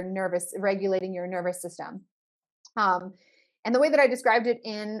like regulating your nervous system. And the way that I described it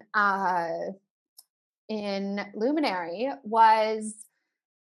in Luminary was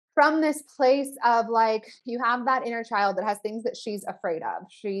from this place of like, you have that inner child that has things that she's afraid of.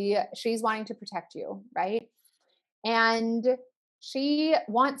 She's wanting to protect you, right? And she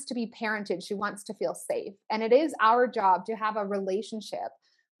wants to be parented. She wants to feel safe. And it is our job to have a relationship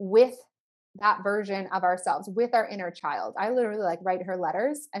with that version of ourselves, with our inner child. I literally like write her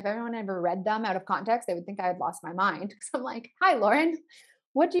letters. If everyone ever read them out of context, they would think I had lost my mind. Because I'm like, hi, Lauren,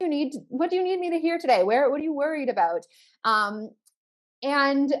 what do you need me to hear today? What are you worried about?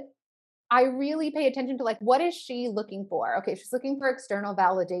 And I really pay attention to like, what is she looking for? Okay, she's looking for external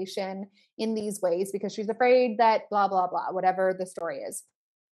validation in these ways because she's afraid that blah, blah, blah, whatever the story is.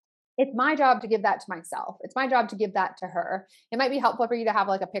 It's my job to give that to myself. It's my job to give that to her. It might be helpful for you to have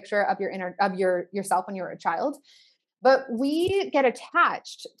like a picture of yourself when you were a child, but we get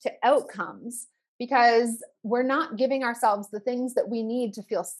attached to outcomes because we're not giving ourselves the things that we need to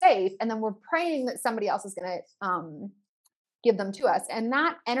feel safe. And then we're praying that somebody else is going to give them to us. And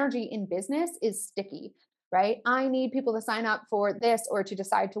that energy in business is sticky, right? I need people to sign up for this or to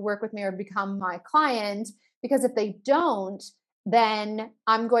decide to work with me or become my client, because if they don't, then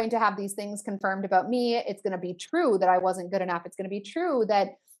I'm going to have these things confirmed about me. It's going to be true that I wasn't good enough. It's going to be true that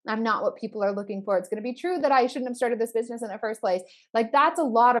I'm not what people are looking for. It's going to be true that I shouldn't have started this business in the first place. Like, that's a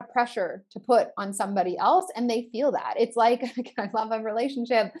lot of pressure to put on somebody else. And they feel that. It's like, I love a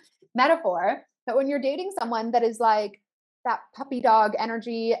relationship metaphor that when you're dating someone that is like that puppy dog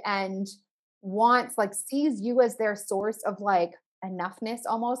energy and sees you as their source of like enoughness,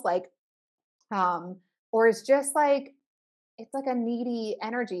 almost like, or is just like, it's like a needy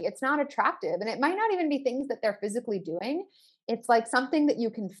energy. It's not attractive. And it might not even be things that they're physically doing. It's like something that you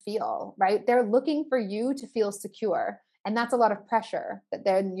can feel, right? They're looking for you to feel secure. And that's a lot of pressure that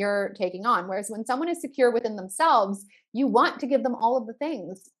then you're taking on. Whereas when someone is secure within themselves, you want to give them all of the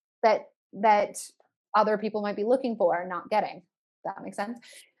things that other people might be looking for and not getting. That makes sense.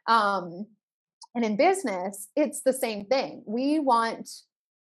 Um, and in business, it's the same thing. We want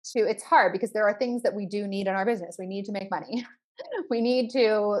to, it's hard because there are things that we do need in our business. We need to make money. We need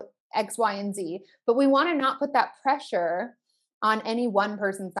to X, Y, and Z, but we want to not put that pressure on any one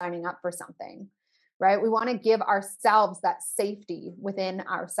person signing up for something, right? We want to give ourselves that safety within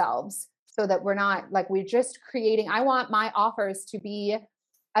ourselves so that we're not like, we're just creating. I want my offers to be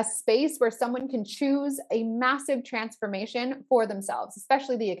a space where someone can choose a massive transformation for themselves,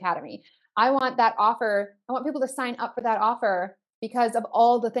 especially the academy. I want that offer. I want people to sign up for that offer because of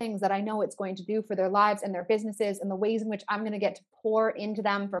all the things that I know it's going to do for their lives and their businesses and the ways in which I'm going to get to pour into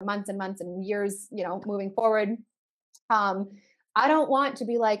them for months and months and years, moving forward. I don't want to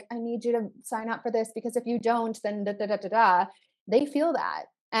be like, I need you to sign up for this because if you don't, then da da da da da. They feel that.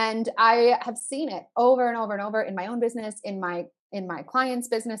 And I have seen it over and over and over in my own business, in my clients'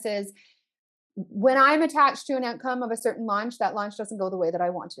 businesses. When I'm attached to an outcome of a certain launch, that launch doesn't go the way that I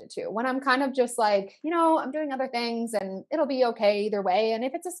wanted it to. When I'm kind of just like, I'm doing other things and it'll be okay either way. And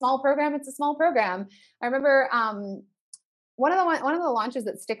if it's a small program, it's a small program. I remember one of the launches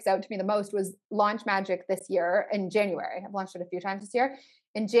that sticks out to me the most was Launch Magic this year in January. I've launched it a few times this year.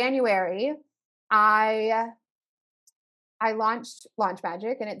 In January, I launched Launch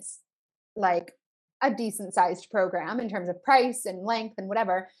Magic, and it's like a decent sized program in terms of price and length and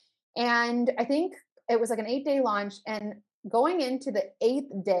whatever. And I think it was like an 8-day launch. And going into the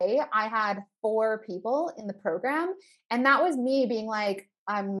 8th day, I had 4 people in the program. And that was me being like,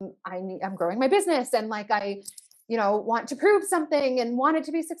 I'm growing my business. And like, I want to prove something and want it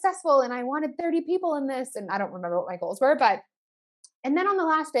to be successful. And I wanted 30 people in this. And I don't remember what my goals were, and then on the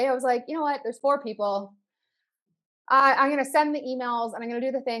last day, I was like, you know what? There's 4 people. I'm going to send the emails and I'm going to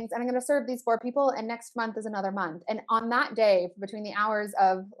do the things and I'm going to serve these 4 people. And next month is another month. And on that day, between the hours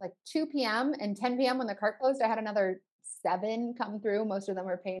of like 2 p.m. and 10 p.m. when the cart closed, I had another 7 come through. Most of them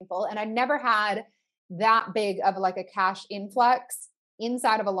were painful. And I never had that big of like a cash influx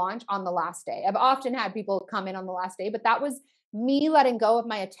inside of a launch on the last day. I've often had people come in on the last day, but that was me letting go of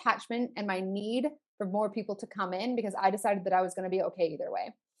my attachment and my need for more people to come in because I decided that I was going to be okay either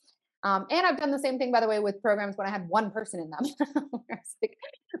way. And I've done the same thing, by the way, with programs when I had 1 person in them. Like,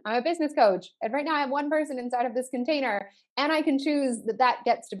 I'm a business coach, and right now I have 1 person inside of this container, and I can choose that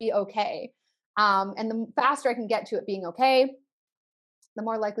gets to be okay. And the faster I can get to it being okay, the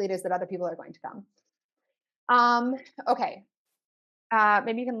more likely it is that other people are going to come. Okay.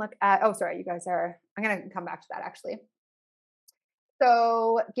 Maybe you can look at, sorry, I'm going to come back to that actually.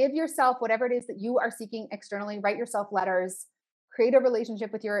 So give yourself whatever it is that you are seeking externally, write yourself letters, create a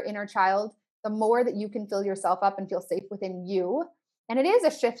relationship with your inner child. The more that you can fill yourself up and feel safe within you, and it is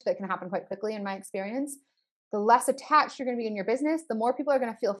a shift that can happen quite quickly in my experience, the less attached you're going to be in your business, the more people are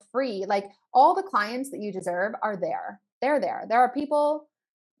going to feel free. Like all the clients that you deserve are there. They're there. There are people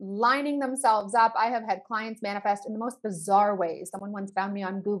lining themselves up. I have had clients manifest in the most bizarre ways. Someone once found me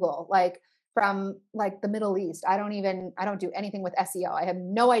on Google, like from like the Middle East. I don't do anything with SEO. I have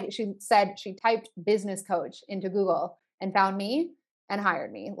no idea. She said she typed business coach into Google and found me and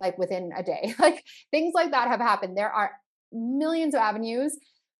hired me like within a day. Like things like that have happened. There are millions of avenues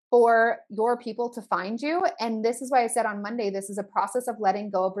for your people to find you. And this is why I said on Monday, this is a process of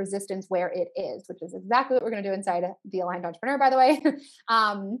letting go of resistance where it is, which is exactly what we're going to do inside the Aligned Entrepreneur, by the way.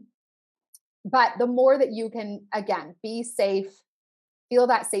 But the more that you can, again, be safe, feel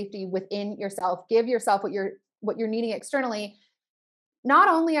that safety within yourself, give yourself what you're needing externally. Not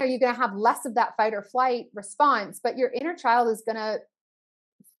only are you going to have less of that fight or flight response, but your inner child is going to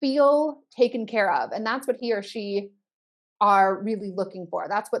feel taken care of. And that's what he or she are really looking for.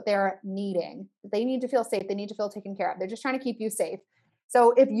 That's what they're needing. They need to feel safe. They need to feel taken care of. They're just trying to keep you safe.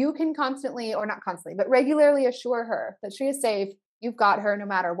 So if you can constantly, or not constantly, but regularly assure her that she is safe, you've got her no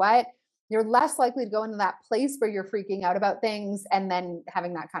matter what, you're less likely to go into that place where you're freaking out about things and then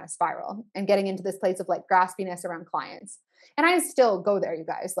having that kind of spiral and getting into this place of like graspiness around clients. And I still go there, you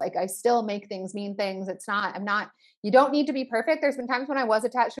guys. Like I still make things mean things. You don't need to be perfect. There's been times when I was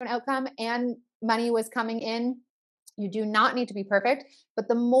attached to an outcome and money was coming in. You do not need to be perfect, but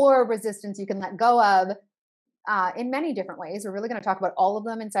the more resistance you can let go of in many different ways. We're really going to talk about all of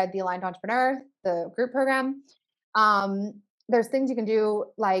them inside the Aligned Entrepreneur, the group program. There's things you can do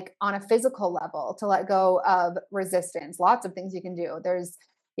like on a physical level to let go of resistance. Lots of things you can do.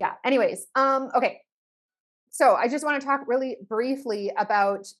 Anyways. Okay. So I just want to talk really briefly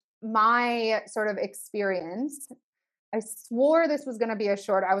about my sort of experience I swore this was going to be a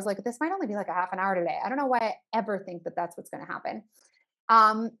short. I was like, this might only be like a half an hour today. I don't know why I ever think that that's what's going to happen.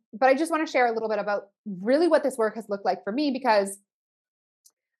 But I just want to share a little bit about really what this work has looked like for me, because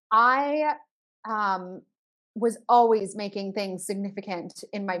I um, was always making things significant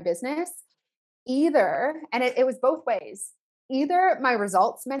in my business. Either, and it was both ways. Either my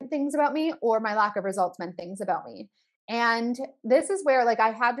results meant things about me, or my lack of results meant things about me. And this is where, like,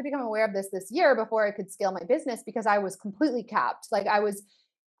 I had to become aware of this year before I could scale my business, because I was completely capped. Like,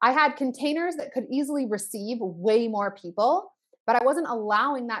 I had containers that could easily receive way more people, but I wasn't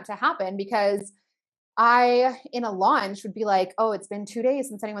allowing that to happen, because in a launch would be like, oh, it's been 2 days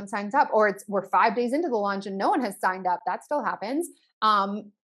since anyone signs up, or we're 5 days into the launch and no one has signed up. That still happens.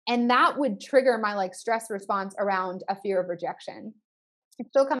 And that would trigger my like stress response around a fear of rejection. It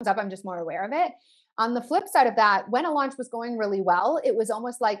still comes up. I'm just more aware of it. On the flip side of that, when a launch was going really well, it was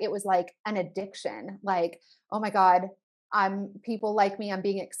almost like it was like an addiction. Like, oh my God, people like me, I'm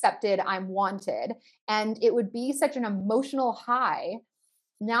being accepted, I'm wanted. And it would be such an emotional high.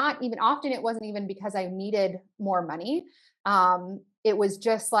 Not even often, it wasn't even because I needed more money. It was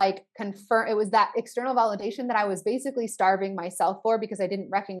just like it was that external validation that I was basically starving myself for, because I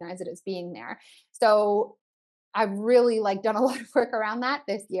didn't recognize it as being there. So I've really like done a lot of work around that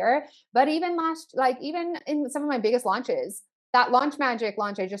this year. But even even in some of my biggest launches, that Launch Magic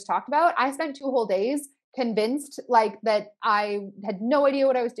launch I just talked about, I spent 2 whole days convinced like that I had no idea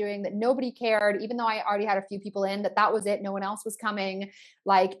what I was doing, that nobody cared, even though I already had a few people in, that was it. No one else was coming.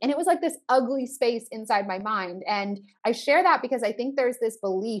 And it was like this ugly space inside my mind. And I share that because I think there's this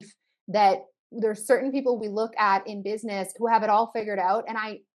belief that there's certain people we look at in business who have it all figured out. And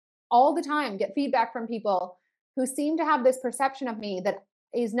I all the time get feedback from people who seem to have this perception of me that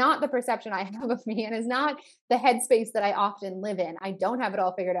is not the perception I have of me, and is not the headspace that I often live in. I don't have it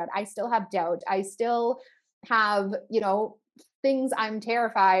all figured out. I still have doubt. I still have, things I'm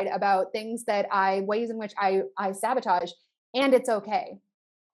terrified about, ways in which I sabotage, and it's okay.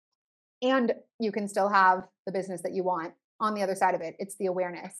 And you can still have the business that you want on the other side of it. It's the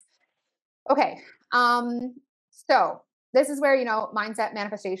awareness. Okay. So this is where, mindset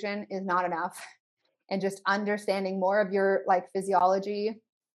manifestation is not enough. And just understanding more of your like physiology,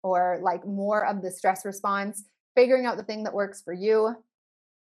 or like more of the stress response, figuring out the thing that works for you,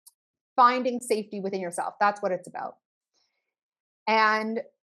 finding safety within yourself. That's what it's about. And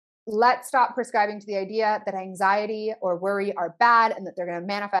let's stop prescribing to the idea that anxiety or worry are bad and that they're going to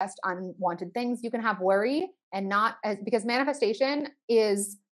manifest unwanted things. You can have worry and because manifestation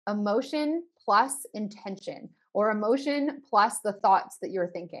is emotion plus intention, or emotion plus the thoughts that you're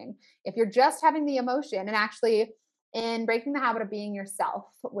thinking. If you're just having the emotion, and actually in Breaking the Habit of Being Yourself,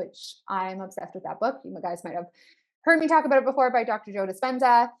 which I'm obsessed with that book, you guys might have heard me talk about it before, by Dr. Joe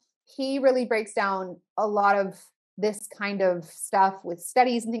Dispenza, he really breaks down a lot of this kind of stuff with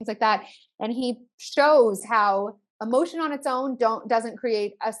studies and things like that. And he shows how emotion on its own doesn't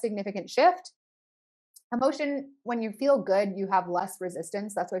create a significant shift. Emotion, when you feel good, you have less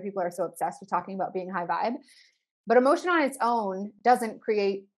resistance. That's why people are so obsessed with talking about being high vibe. But emotion on its own doesn't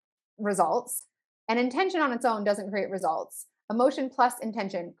create results, and intention on its own doesn't create results. Emotion plus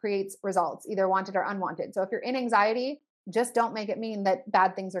intention creates results, either wanted or unwanted. So if you're in anxiety, just don't make it mean that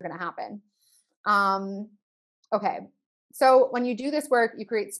bad things are going to happen. Okay. So when you do this work, you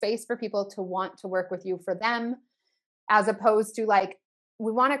create space for people to want to work with you for them, as opposed to like,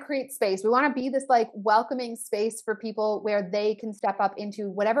 we want to create space. We want to be this like welcoming space for people where they can step up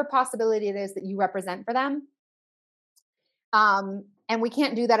into whatever possibility it is that you represent for them. And we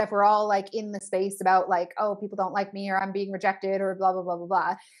can't do that if we're all like in the space about like, oh, people don't like me, or I'm being rejected, or blah, blah, blah,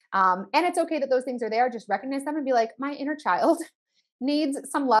 blah, blah. And it's okay that those things are there. Just recognize them and be like, my inner child needs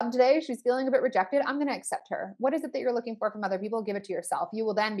some love today. She's feeling a bit rejected. I'm going to accept her. What is it that you're looking for from other people? Give it to yourself. You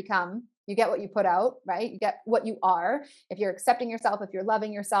will then you get what you put out, right? You get what you are. If you're accepting yourself, if you're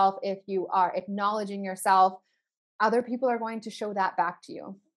loving yourself, if you are acknowledging yourself, other people are going to show that back to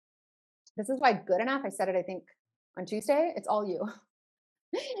you. This is why good enough, I said it, I think on Tuesday, it's all you.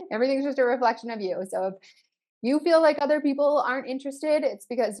 Everything's just a reflection of you. So if you feel like other people aren't interested, it's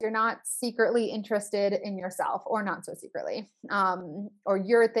because you're not secretly interested in yourself, or not so secretly. Or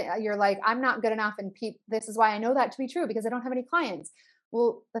you're like, I'm not good enough. And this is why I know that to be true, because I don't have any clients.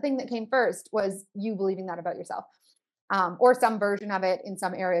 Well, the thing that came first was you believing that about yourself, or some version of it in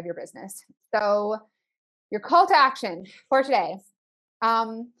some area of your business. So your call to action for today,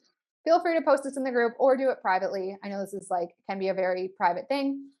 feel free to post this in the group or do it privately. I know this is can be a very private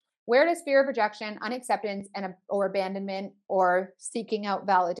thing. Where does fear of rejection, unacceptance, or abandonment, or seeking out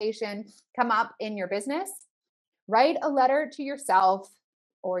validation come up in your business? Write a letter to yourself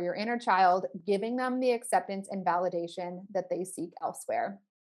or your inner child, giving them the acceptance and validation that they seek elsewhere.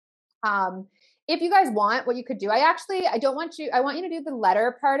 If you guys want, what you could do, I don't want you, I want you to do the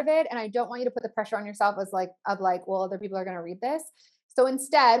letter part of it. And I don't want you to put the pressure on yourself well, other people are going to read this. So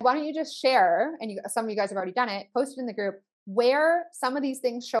instead, why don't you just share, and some of you guys have already done it, post it in the group, where some of these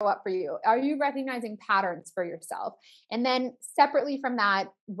things show up for you. Are you recognizing patterns for yourself? And then separately from that,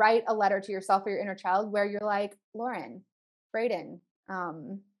 write a letter to yourself or your inner child where you're like, Lauren, Braden,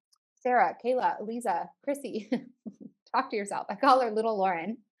 Sarah, Kayla, Eliza, Chrissy, talk to yourself. I call her little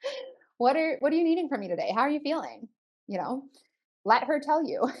Lauren. What are you needing from me today? How are you feeling? Let her tell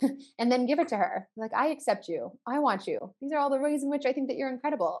you and then give it to her. Like, I accept you. I want you. These are all the ways in which I think that you're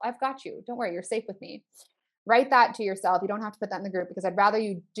incredible. I've got you. Don't worry. You're safe with me. Write that to yourself. You don't have to put that in the group, because I'd rather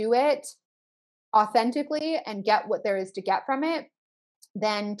you do it authentically and get what there is to get from it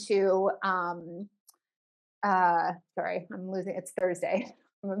than to, sorry, it's Thursday.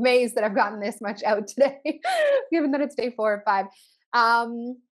 I'm amazed that I've gotten this much out today, given that it's day 4 or 5.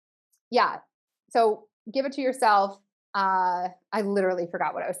 Yeah. So give it to yourself. I literally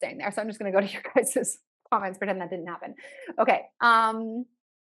forgot what I was saying there. So I'm just going to go to your guys' comments, pretend that didn't happen. Okay. I'm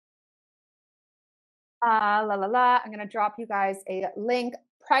going to drop you guys a link.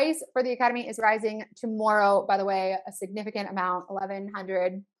 Price for the Academy is rising tomorrow, by the way, a significant amount,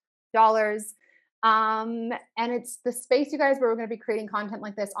 $1,100. And it's the space, you guys, where we're going to be creating content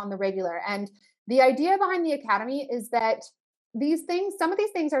like this on the regular. And the idea behind the Academy is that some of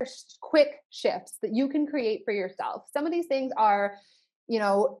these things are quick shifts that you can create for yourself. Some of these things are,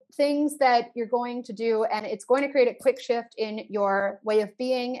 things that you're going to do, and it's going to create a quick shift in your way of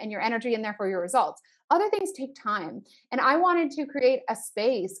being and your energy, and therefore your results. Other things take time. And I wanted to create a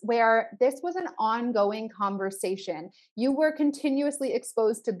space where this was an ongoing conversation. You were continuously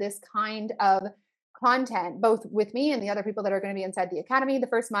exposed to this kind of content, both with me and the other people that are going to be inside the Academy. The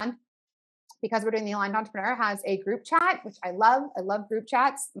first month, because we're doing the Aligned Entrepreneur, has a group chat, which I love. I love group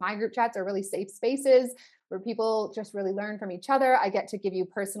chats. My group chats are really safe spaces where people just really learn from each other. I get to give you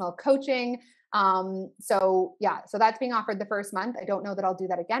personal coaching. So that's being offered the first month. I don't know that I'll do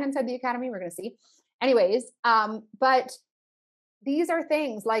that again inside the Academy. We're going to see. Anyways, but these are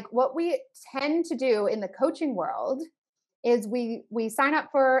things like what we tend to do in the coaching world is we sign up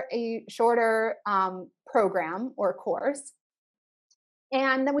for a shorter program or course.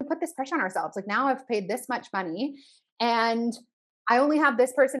 And then we put this pressure on ourselves. Like, now I've paid this much money and I only have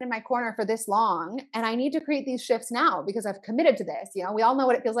this person in my corner for this long. And I need to create these shifts now because I've committed to this. We all know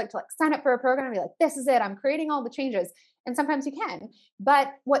what it feels like to sign up for a program and be like, this is it. I'm creating all the changes. And sometimes you can.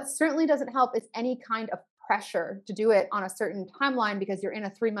 But what certainly doesn't help is any kind of pressure to do it on a certain timeline because you're in a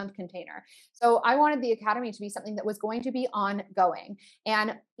 3-month container. So I wanted the Academy to be something that was going to be ongoing.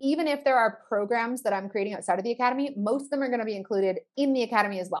 And even if there are programs that I'm creating outside of the Academy, most of them are going to be included in the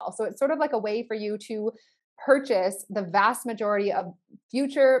Academy as well. So it's sort of like a way for you to purchase the vast majority of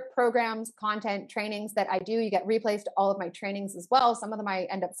future programs, content, trainings that I do. You get replays to all of my trainings as well. Some of them I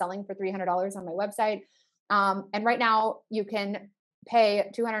end up selling for $300 on my website. And right now you can pay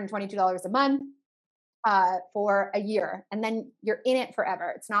 $222 a month for a year, and then you're in it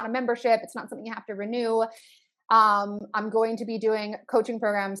forever. It's not a membership. It's not something you have to renew. I'm going to be doing coaching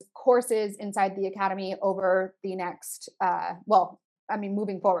programs, courses inside the Academy over the next,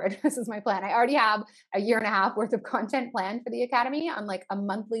 moving forward. This is my plan. I already have a 1.5 years worth of content planned for the Academy on like a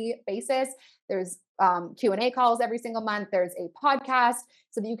monthly basis. There's Q&A calls every single month. There's a podcast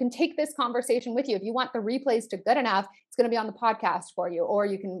so that you can take this conversation with you. If you want the replays to good enough, it's going to be on the podcast for you, or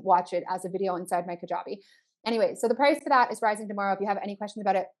you can watch it as a video inside my Kajabi. Anyway, so the price for that is rising tomorrow. If you have any questions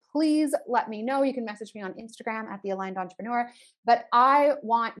about it, please let me know. You can message me on Instagram at The Aligned Entrepreneur. But I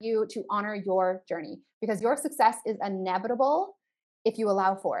want you to honor your journey, because your success is inevitable if you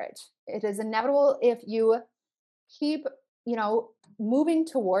allow for it. It is inevitable if you keep, moving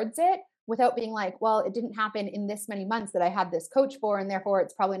towards it without being like, well, it didn't happen in this many months that I had this coach for, and therefore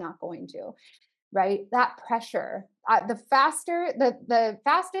it's probably not going to. Right? That pressure, the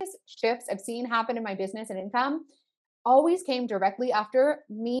fastest shifts I've seen happen in my business and income always came directly after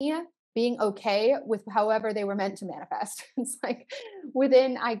me being okay with however they were meant to manifest. It's like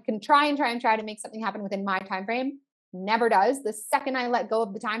I can try to make something happen within my time frame. Never does. The second I let go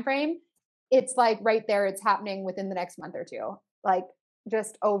of the time frame, it's like right there, it's happening within the next month or two. Like,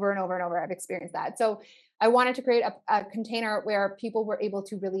 just over and over and over, I've experienced that. So I wanted to create a container where people were able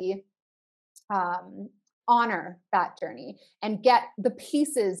to really honor that journey and get the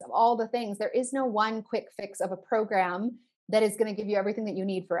pieces of all the things. There is no one quick fix of a program that is going to give you everything that you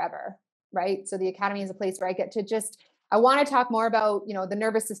need forever, right? So the Academy is a place where I get to just I want to talk more about, the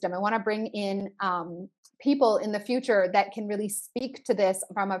nervous system. I want to bring in people in the future that can really speak to this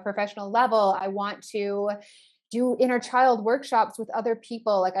from a professional level. I want to do inner child workshops with other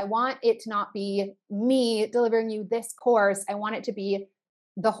people. Like, I want it to not be me delivering you this course. I want it to be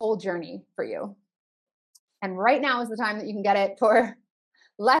the whole journey for you. And right now is the time that you can get it for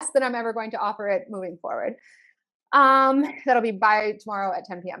less than I'm ever going to offer it moving forward. That'll be by tomorrow at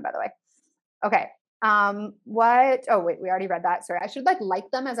 10 p.m., by the way. Okay. Oh wait, we already read that. Sorry. I should like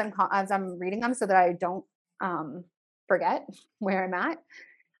them as I'm reading them so that I don't forget where I'm at.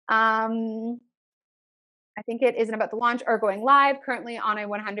 I think it isn't about the launch or going live currently on a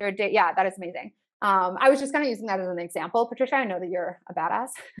 100-day. Yeah, that is amazing. I was just kind of using that as an example. Patricia, I know that you're a badass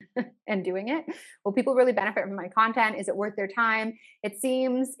and doing it. Will people really benefit from my content? Is it worth their time? It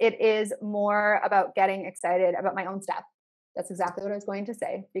seems it is more about getting excited about my own stuff. That's exactly what I was going to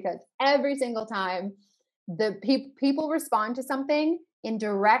say, because every single time the people respond to something in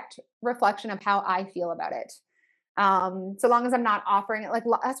direct reflection of how I feel about it. So long as I'm not offering it,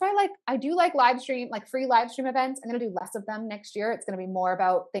 that's why I do live stream, free live stream events. I'm going to do less of them next year. It's going to be more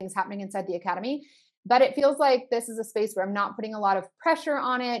about things happening inside the academy, but it feels like this is a space where I'm not putting a lot of pressure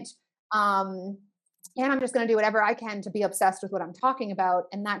on it. And I'm just going to do whatever I can to be obsessed with what I'm talking about.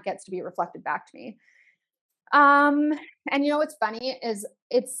 And that gets to be reflected back to me. And what's funny is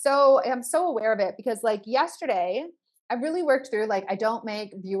I'm so aware of it because yesterday I really worked through, I don't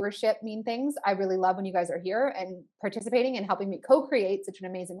make viewership mean things. I really love when you guys are here and participating and helping me co-create such an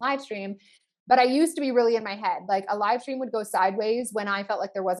amazing live stream. But I used to be really in my head, a live stream would go sideways when I felt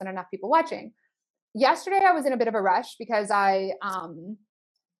like there wasn't enough people watching. Yesterday, I was in a bit of a rush because I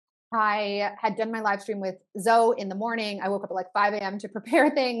had done my live stream with Zoe in the morning. I woke up at 5 a.m. to prepare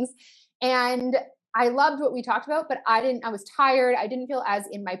things. And I loved what we talked about, but I was tired. I didn't feel as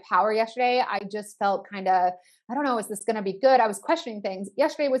in my power yesterday. I just felt kind of, I don't know, is this going to be good? I was questioning things.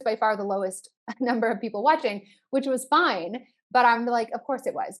 Yesterday was by far the lowest number of people watching, which was fine. But I'm of course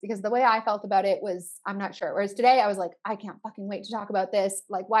it was, because the way I felt about it was, I'm not sure. Whereas today I was I can't fucking wait to talk about this.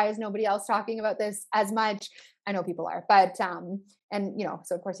 Why is nobody else talking about this as much? I know people are, but, and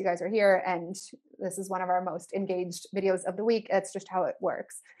so of course you guys are here and this is one of our most engaged videos of the week. That's just how it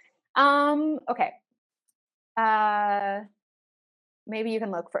works. Okay. Maybe you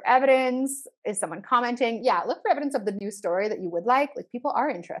can look for evidence. Is someone commenting? Yeah, look for evidence of the new story that you would like. People are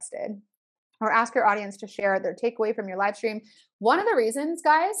interested. Or ask your audience to share their takeaway from your live stream. One of the reasons,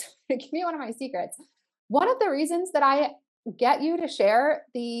 guys, give me one of my secrets. One of the reasons that I get you to share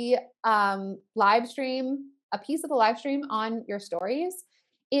the live stream, a piece of the live stream on your stories,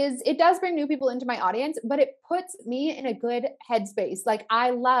 is it does bring new people into my audience, but it puts me in a good headspace.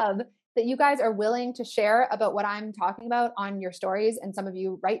 I love that you guys are willing to share about what I'm talking about on your stories, and some of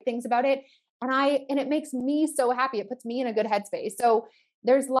you write things about it. And it makes me so happy. It puts me in a good headspace. So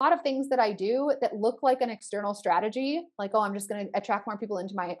there's a lot of things that I do that look like an external strategy, oh, I'm just going to attract more people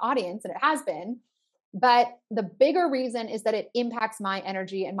into my audience, and it has been. But the bigger reason is that it impacts my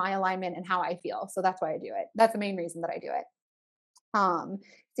energy and my alignment and how I feel. So that's why I do it. That's the main reason that I do it.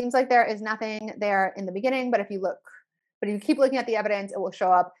 Seems like there is nothing there in the beginning, but if you keep looking at the evidence, it will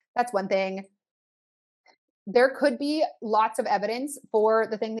show up. That's one thing. There could be lots of evidence for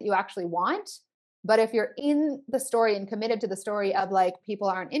the thing that you actually want. But if you're in the story and committed to the story of people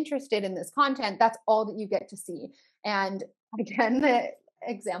aren't interested in this content, that's all that you get to see. And again, the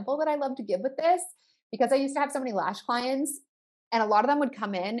example that I love to give with this, because I used to have so many lash clients, and a lot of them would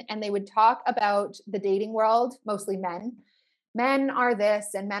come in and they would talk about the dating world, mostly men. Men are this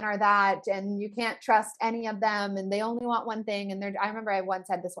and men are that, and you can't trust any of them, and they only want one thing. And I remember I once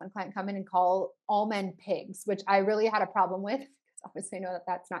had this one client come in and call all men pigs, which I really had a problem with. Obviously I know that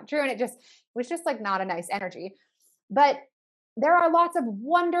that's not true. And it was just not a nice energy. But there are lots of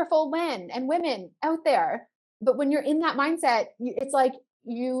wonderful men and women out there. But when you're in that mindset, it's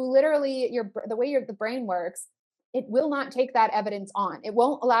you literally, the way the brain works, it will not take that evidence on. It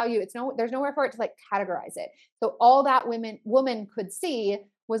won't allow you. There's nowhere for it to categorize it. So all that woman could see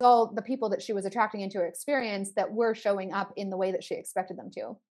was all the people that she was attracting into her experience that were showing up in the way that she expected them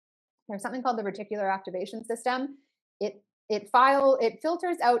to. There's something called the reticular activation system. It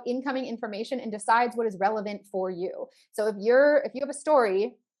filters out incoming information and decides what is relevant for you. So if you have a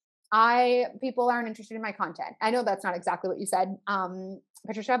story, people aren't interested in my content. I know that's not exactly what you said,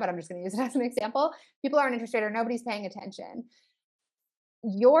 Patricia, but I'm just going to use it as an example. People aren't interested, or nobody's paying attention.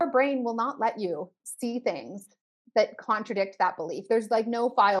 Your brain will not let you see things that contradict that belief. There's no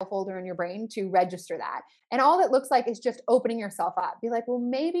file folder in your brain to register that. And all it looks like is just opening yourself up. Be well,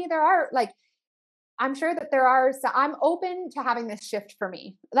 maybe there are I'm sure that there are, so I'm open to having this shift for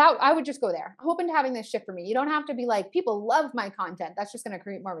me. That I would just go there. I'm open to having this shift for me. You don't have to be like, people love my content. That's just going to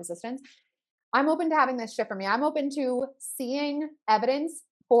create more resistance. I'm open to having this shift for me. I'm open to seeing evidence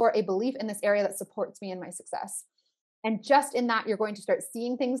for a belief in this area that supports me in my success. And just in that, you're going to start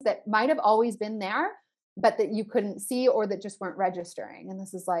seeing things that might have always been there, but that you couldn't see or that just weren't registering. And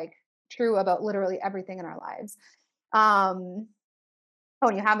this is like true about literally everything in our lives. Oh,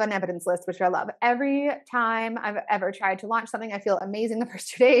 and you have an evidence list, which I love. Every time I've ever tried to launch something, I feel amazing the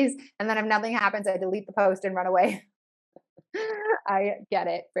first 2 days. And then if nothing happens, I delete the post and run away. I get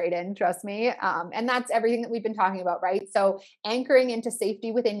it, Brayden, trust me. And that's everything that we've been talking about, right? So anchoring into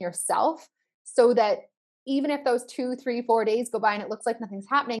safety within yourself so that even if those 2, 3, 4 days go by and it looks like nothing's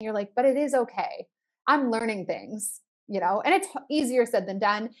happening, you're like, but it is okay. I'm learning things, and it's easier said than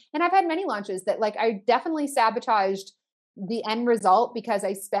done. And I've had many launches that like I definitely sabotaged the end result because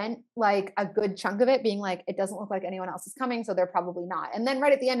I spent like a good chunk of it being like, it doesn't look like anyone else is coming, so they're probably not. And then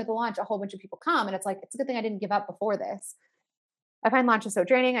right at the end of the launch, a whole bunch of people come and it's like, it's a good thing I didn't give up before this. I find launches so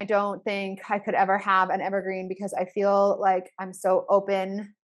draining. I don't think I could ever have an evergreen because I feel like I'm so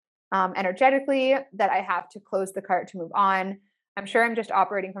open energetically that I have to close the cart to move on. I'm sure I'm just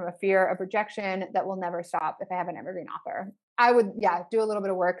operating from a fear of rejection that will never stop if I have an evergreen offer. I would, do a little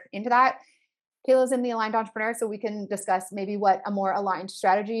bit of work into that. Kayla's in the Aligned Entrepreneur, so we can discuss maybe what a more aligned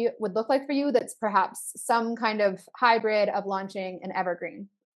strategy would look like for you that's perhaps some kind of hybrid of launching an evergreen.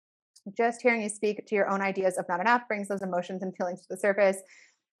 Just hearing you speak to your own ideas of not enough brings those emotions and feelings to the surface,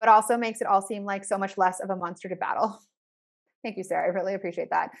 but also makes it all seem like so much less of a monster to battle. Thank you, Sarah. I really appreciate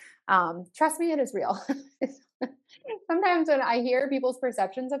that. Trust me, it is real. Sometimes when I hear people's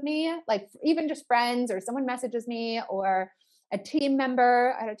perceptions of me, like even just friends or someone messages me or a team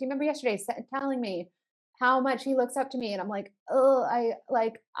member, I had a team member yesterday telling me how much he looks up to me. And I'm like, oh,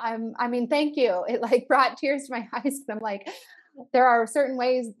 I mean, thank you. It like brought tears to my eyes. And I'm like, there are certain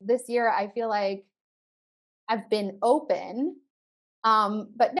ways this year I feel like I've been open.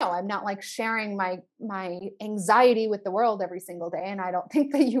 But no, I'm not like sharing my anxiety with the world every single day. And I don't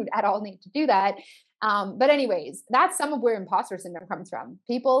think that you at all need to do that. But anyways, that's some of where imposter syndrome comes from.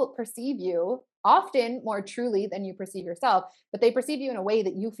 People perceive you often more truly than you perceive yourself, but they perceive you in a way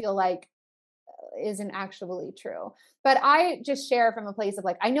that you feel like isn't actually true. But I just share from a place of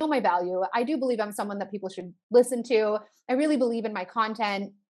like, I know my value. I do believe I'm someone that people should listen to. I really believe in my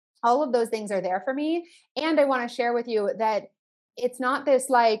content. All of those things are there for me. And I want to share with you that it's not this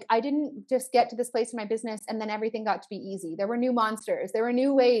like, I didn't just get to this place in my business and then everything got to be easy. There were new monsters. There were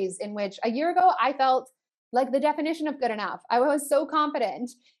new ways in which a year ago I felt like the definition of good enough. I was so confident.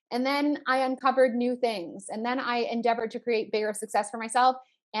 And then I uncovered new things. And then I endeavored to create bigger success for myself.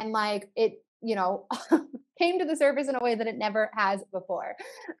 And like it, came to the surface in a way that it never has before.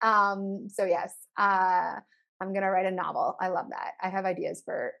 So yes, I'm going to write a novel. I love that. I have ideas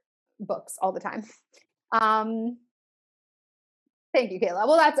for books all the time. Thank you, Kayla.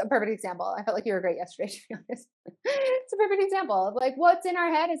 Well, that's a perfect example. I felt like you were great yesterday, to be honest. It's a perfect example of like what's in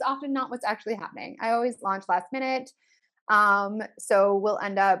our head is often not what's actually happening. I always launch last minute. So we'll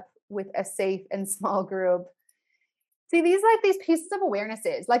end up with a safe and small group. See, these pieces of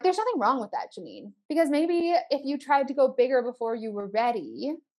awarenesses, like there's nothing wrong with that, Janine, because maybe if you tried to go bigger before you were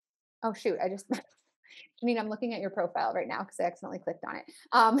ready. Oh shoot, Janine, I'm looking at your profile right now because I accidentally clicked on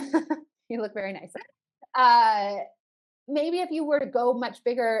it. You look very nice. Maybe if you were to go much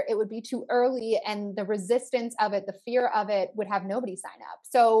bigger, it would be too early and the resistance of it, the fear of it would have nobody sign up.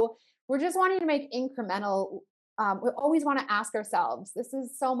 So we're just wanting to make incremental. We always want to ask ourselves, this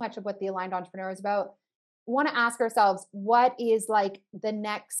is so much of what the Aligned Entrepreneur is about. Want to ask ourselves, what is like the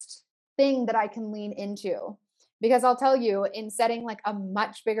next thing that I can lean into? Because I'll tell you, in setting like a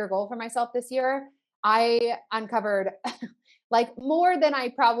much bigger goal for myself this year, I uncovered like more than I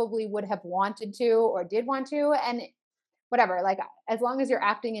probably would have wanted to or did want to. And whatever, like as long as you're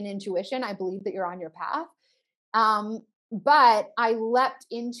acting in intuition, I believe that you're on your path. But I leapt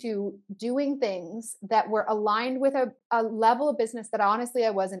into doing things that were aligned with a level of business that honestly I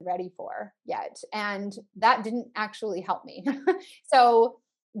wasn't ready for yet. And that didn't actually help me. So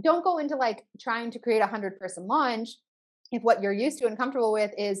don't go into like trying to create 100-person launch if what you're used to and comfortable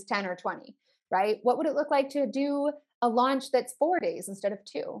with is 10 or 20, right? What would it look like to do a launch that's 4 days instead of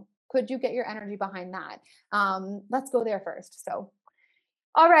 2? Could you get your energy behind that? Let's go there first. So,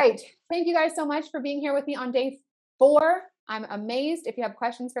 all right. Thank you guys so much for being here with me on day 4. I'm amazed. If you have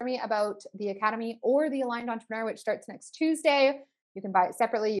questions for me about the Academy or the Aligned Entrepreneur, which starts next Tuesday, you can buy it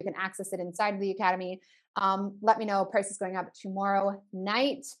separately. You can access it inside of the Academy. Let me know. Price is going up tomorrow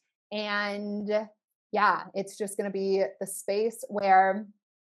night. And yeah, it's just going to be the space where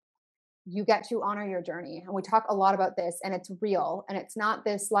you get to honor your journey. And we talk a lot about this, and it's real. And it's not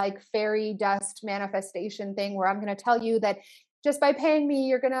this like fairy dust manifestation thing where I'm going to tell you that just by paying me,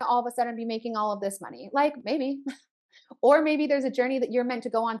 you're going to all of a sudden be making all of this money. Like maybe, or maybe there's a journey that you're meant to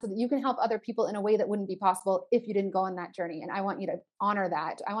go on so that you can help other people in a way that wouldn't be possible if you didn't go on that journey. And I want you to honor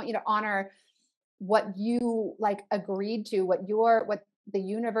that. I want you to honor what you like agreed to, what the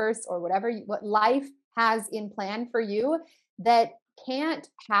universe or whatever, what life has in plan for you that can't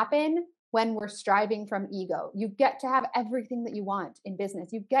happen when we're striving from ego. You get to have everything that you want in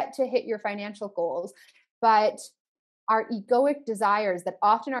business. You get to hit your financial goals, but our egoic desires that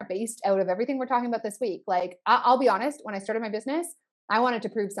often are based out of everything we're talking about this week. Like, I'll be honest, when I started my business, I wanted to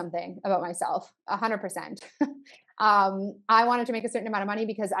prove something about myself, 100%. I wanted to make a certain amount of money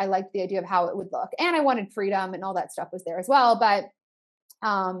because I liked the idea of how it would look. And I wanted freedom and all that stuff was there as well. But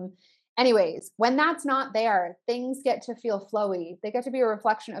anyways, when that's not there, things get to feel flowy. They get to be a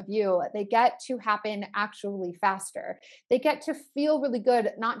reflection of you. They get to happen actually faster. They get to feel really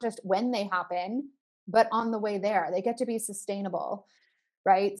good, not just when they happen, but on the way there. They get to be sustainable.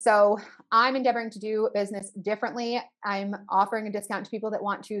 Right. So I'm endeavoring to do business differently. I'm offering a discount to people that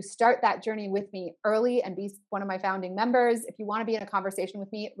want to start that journey with me early and be one of my founding members. If you want to be in a conversation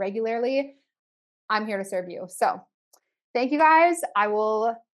with me regularly, I'm here to serve you. So thank you guys. I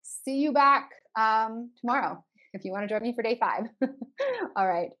will see you back tomorrow if you want to join me for day 5. All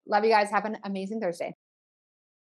right. Love you guys. Have an amazing Thursday.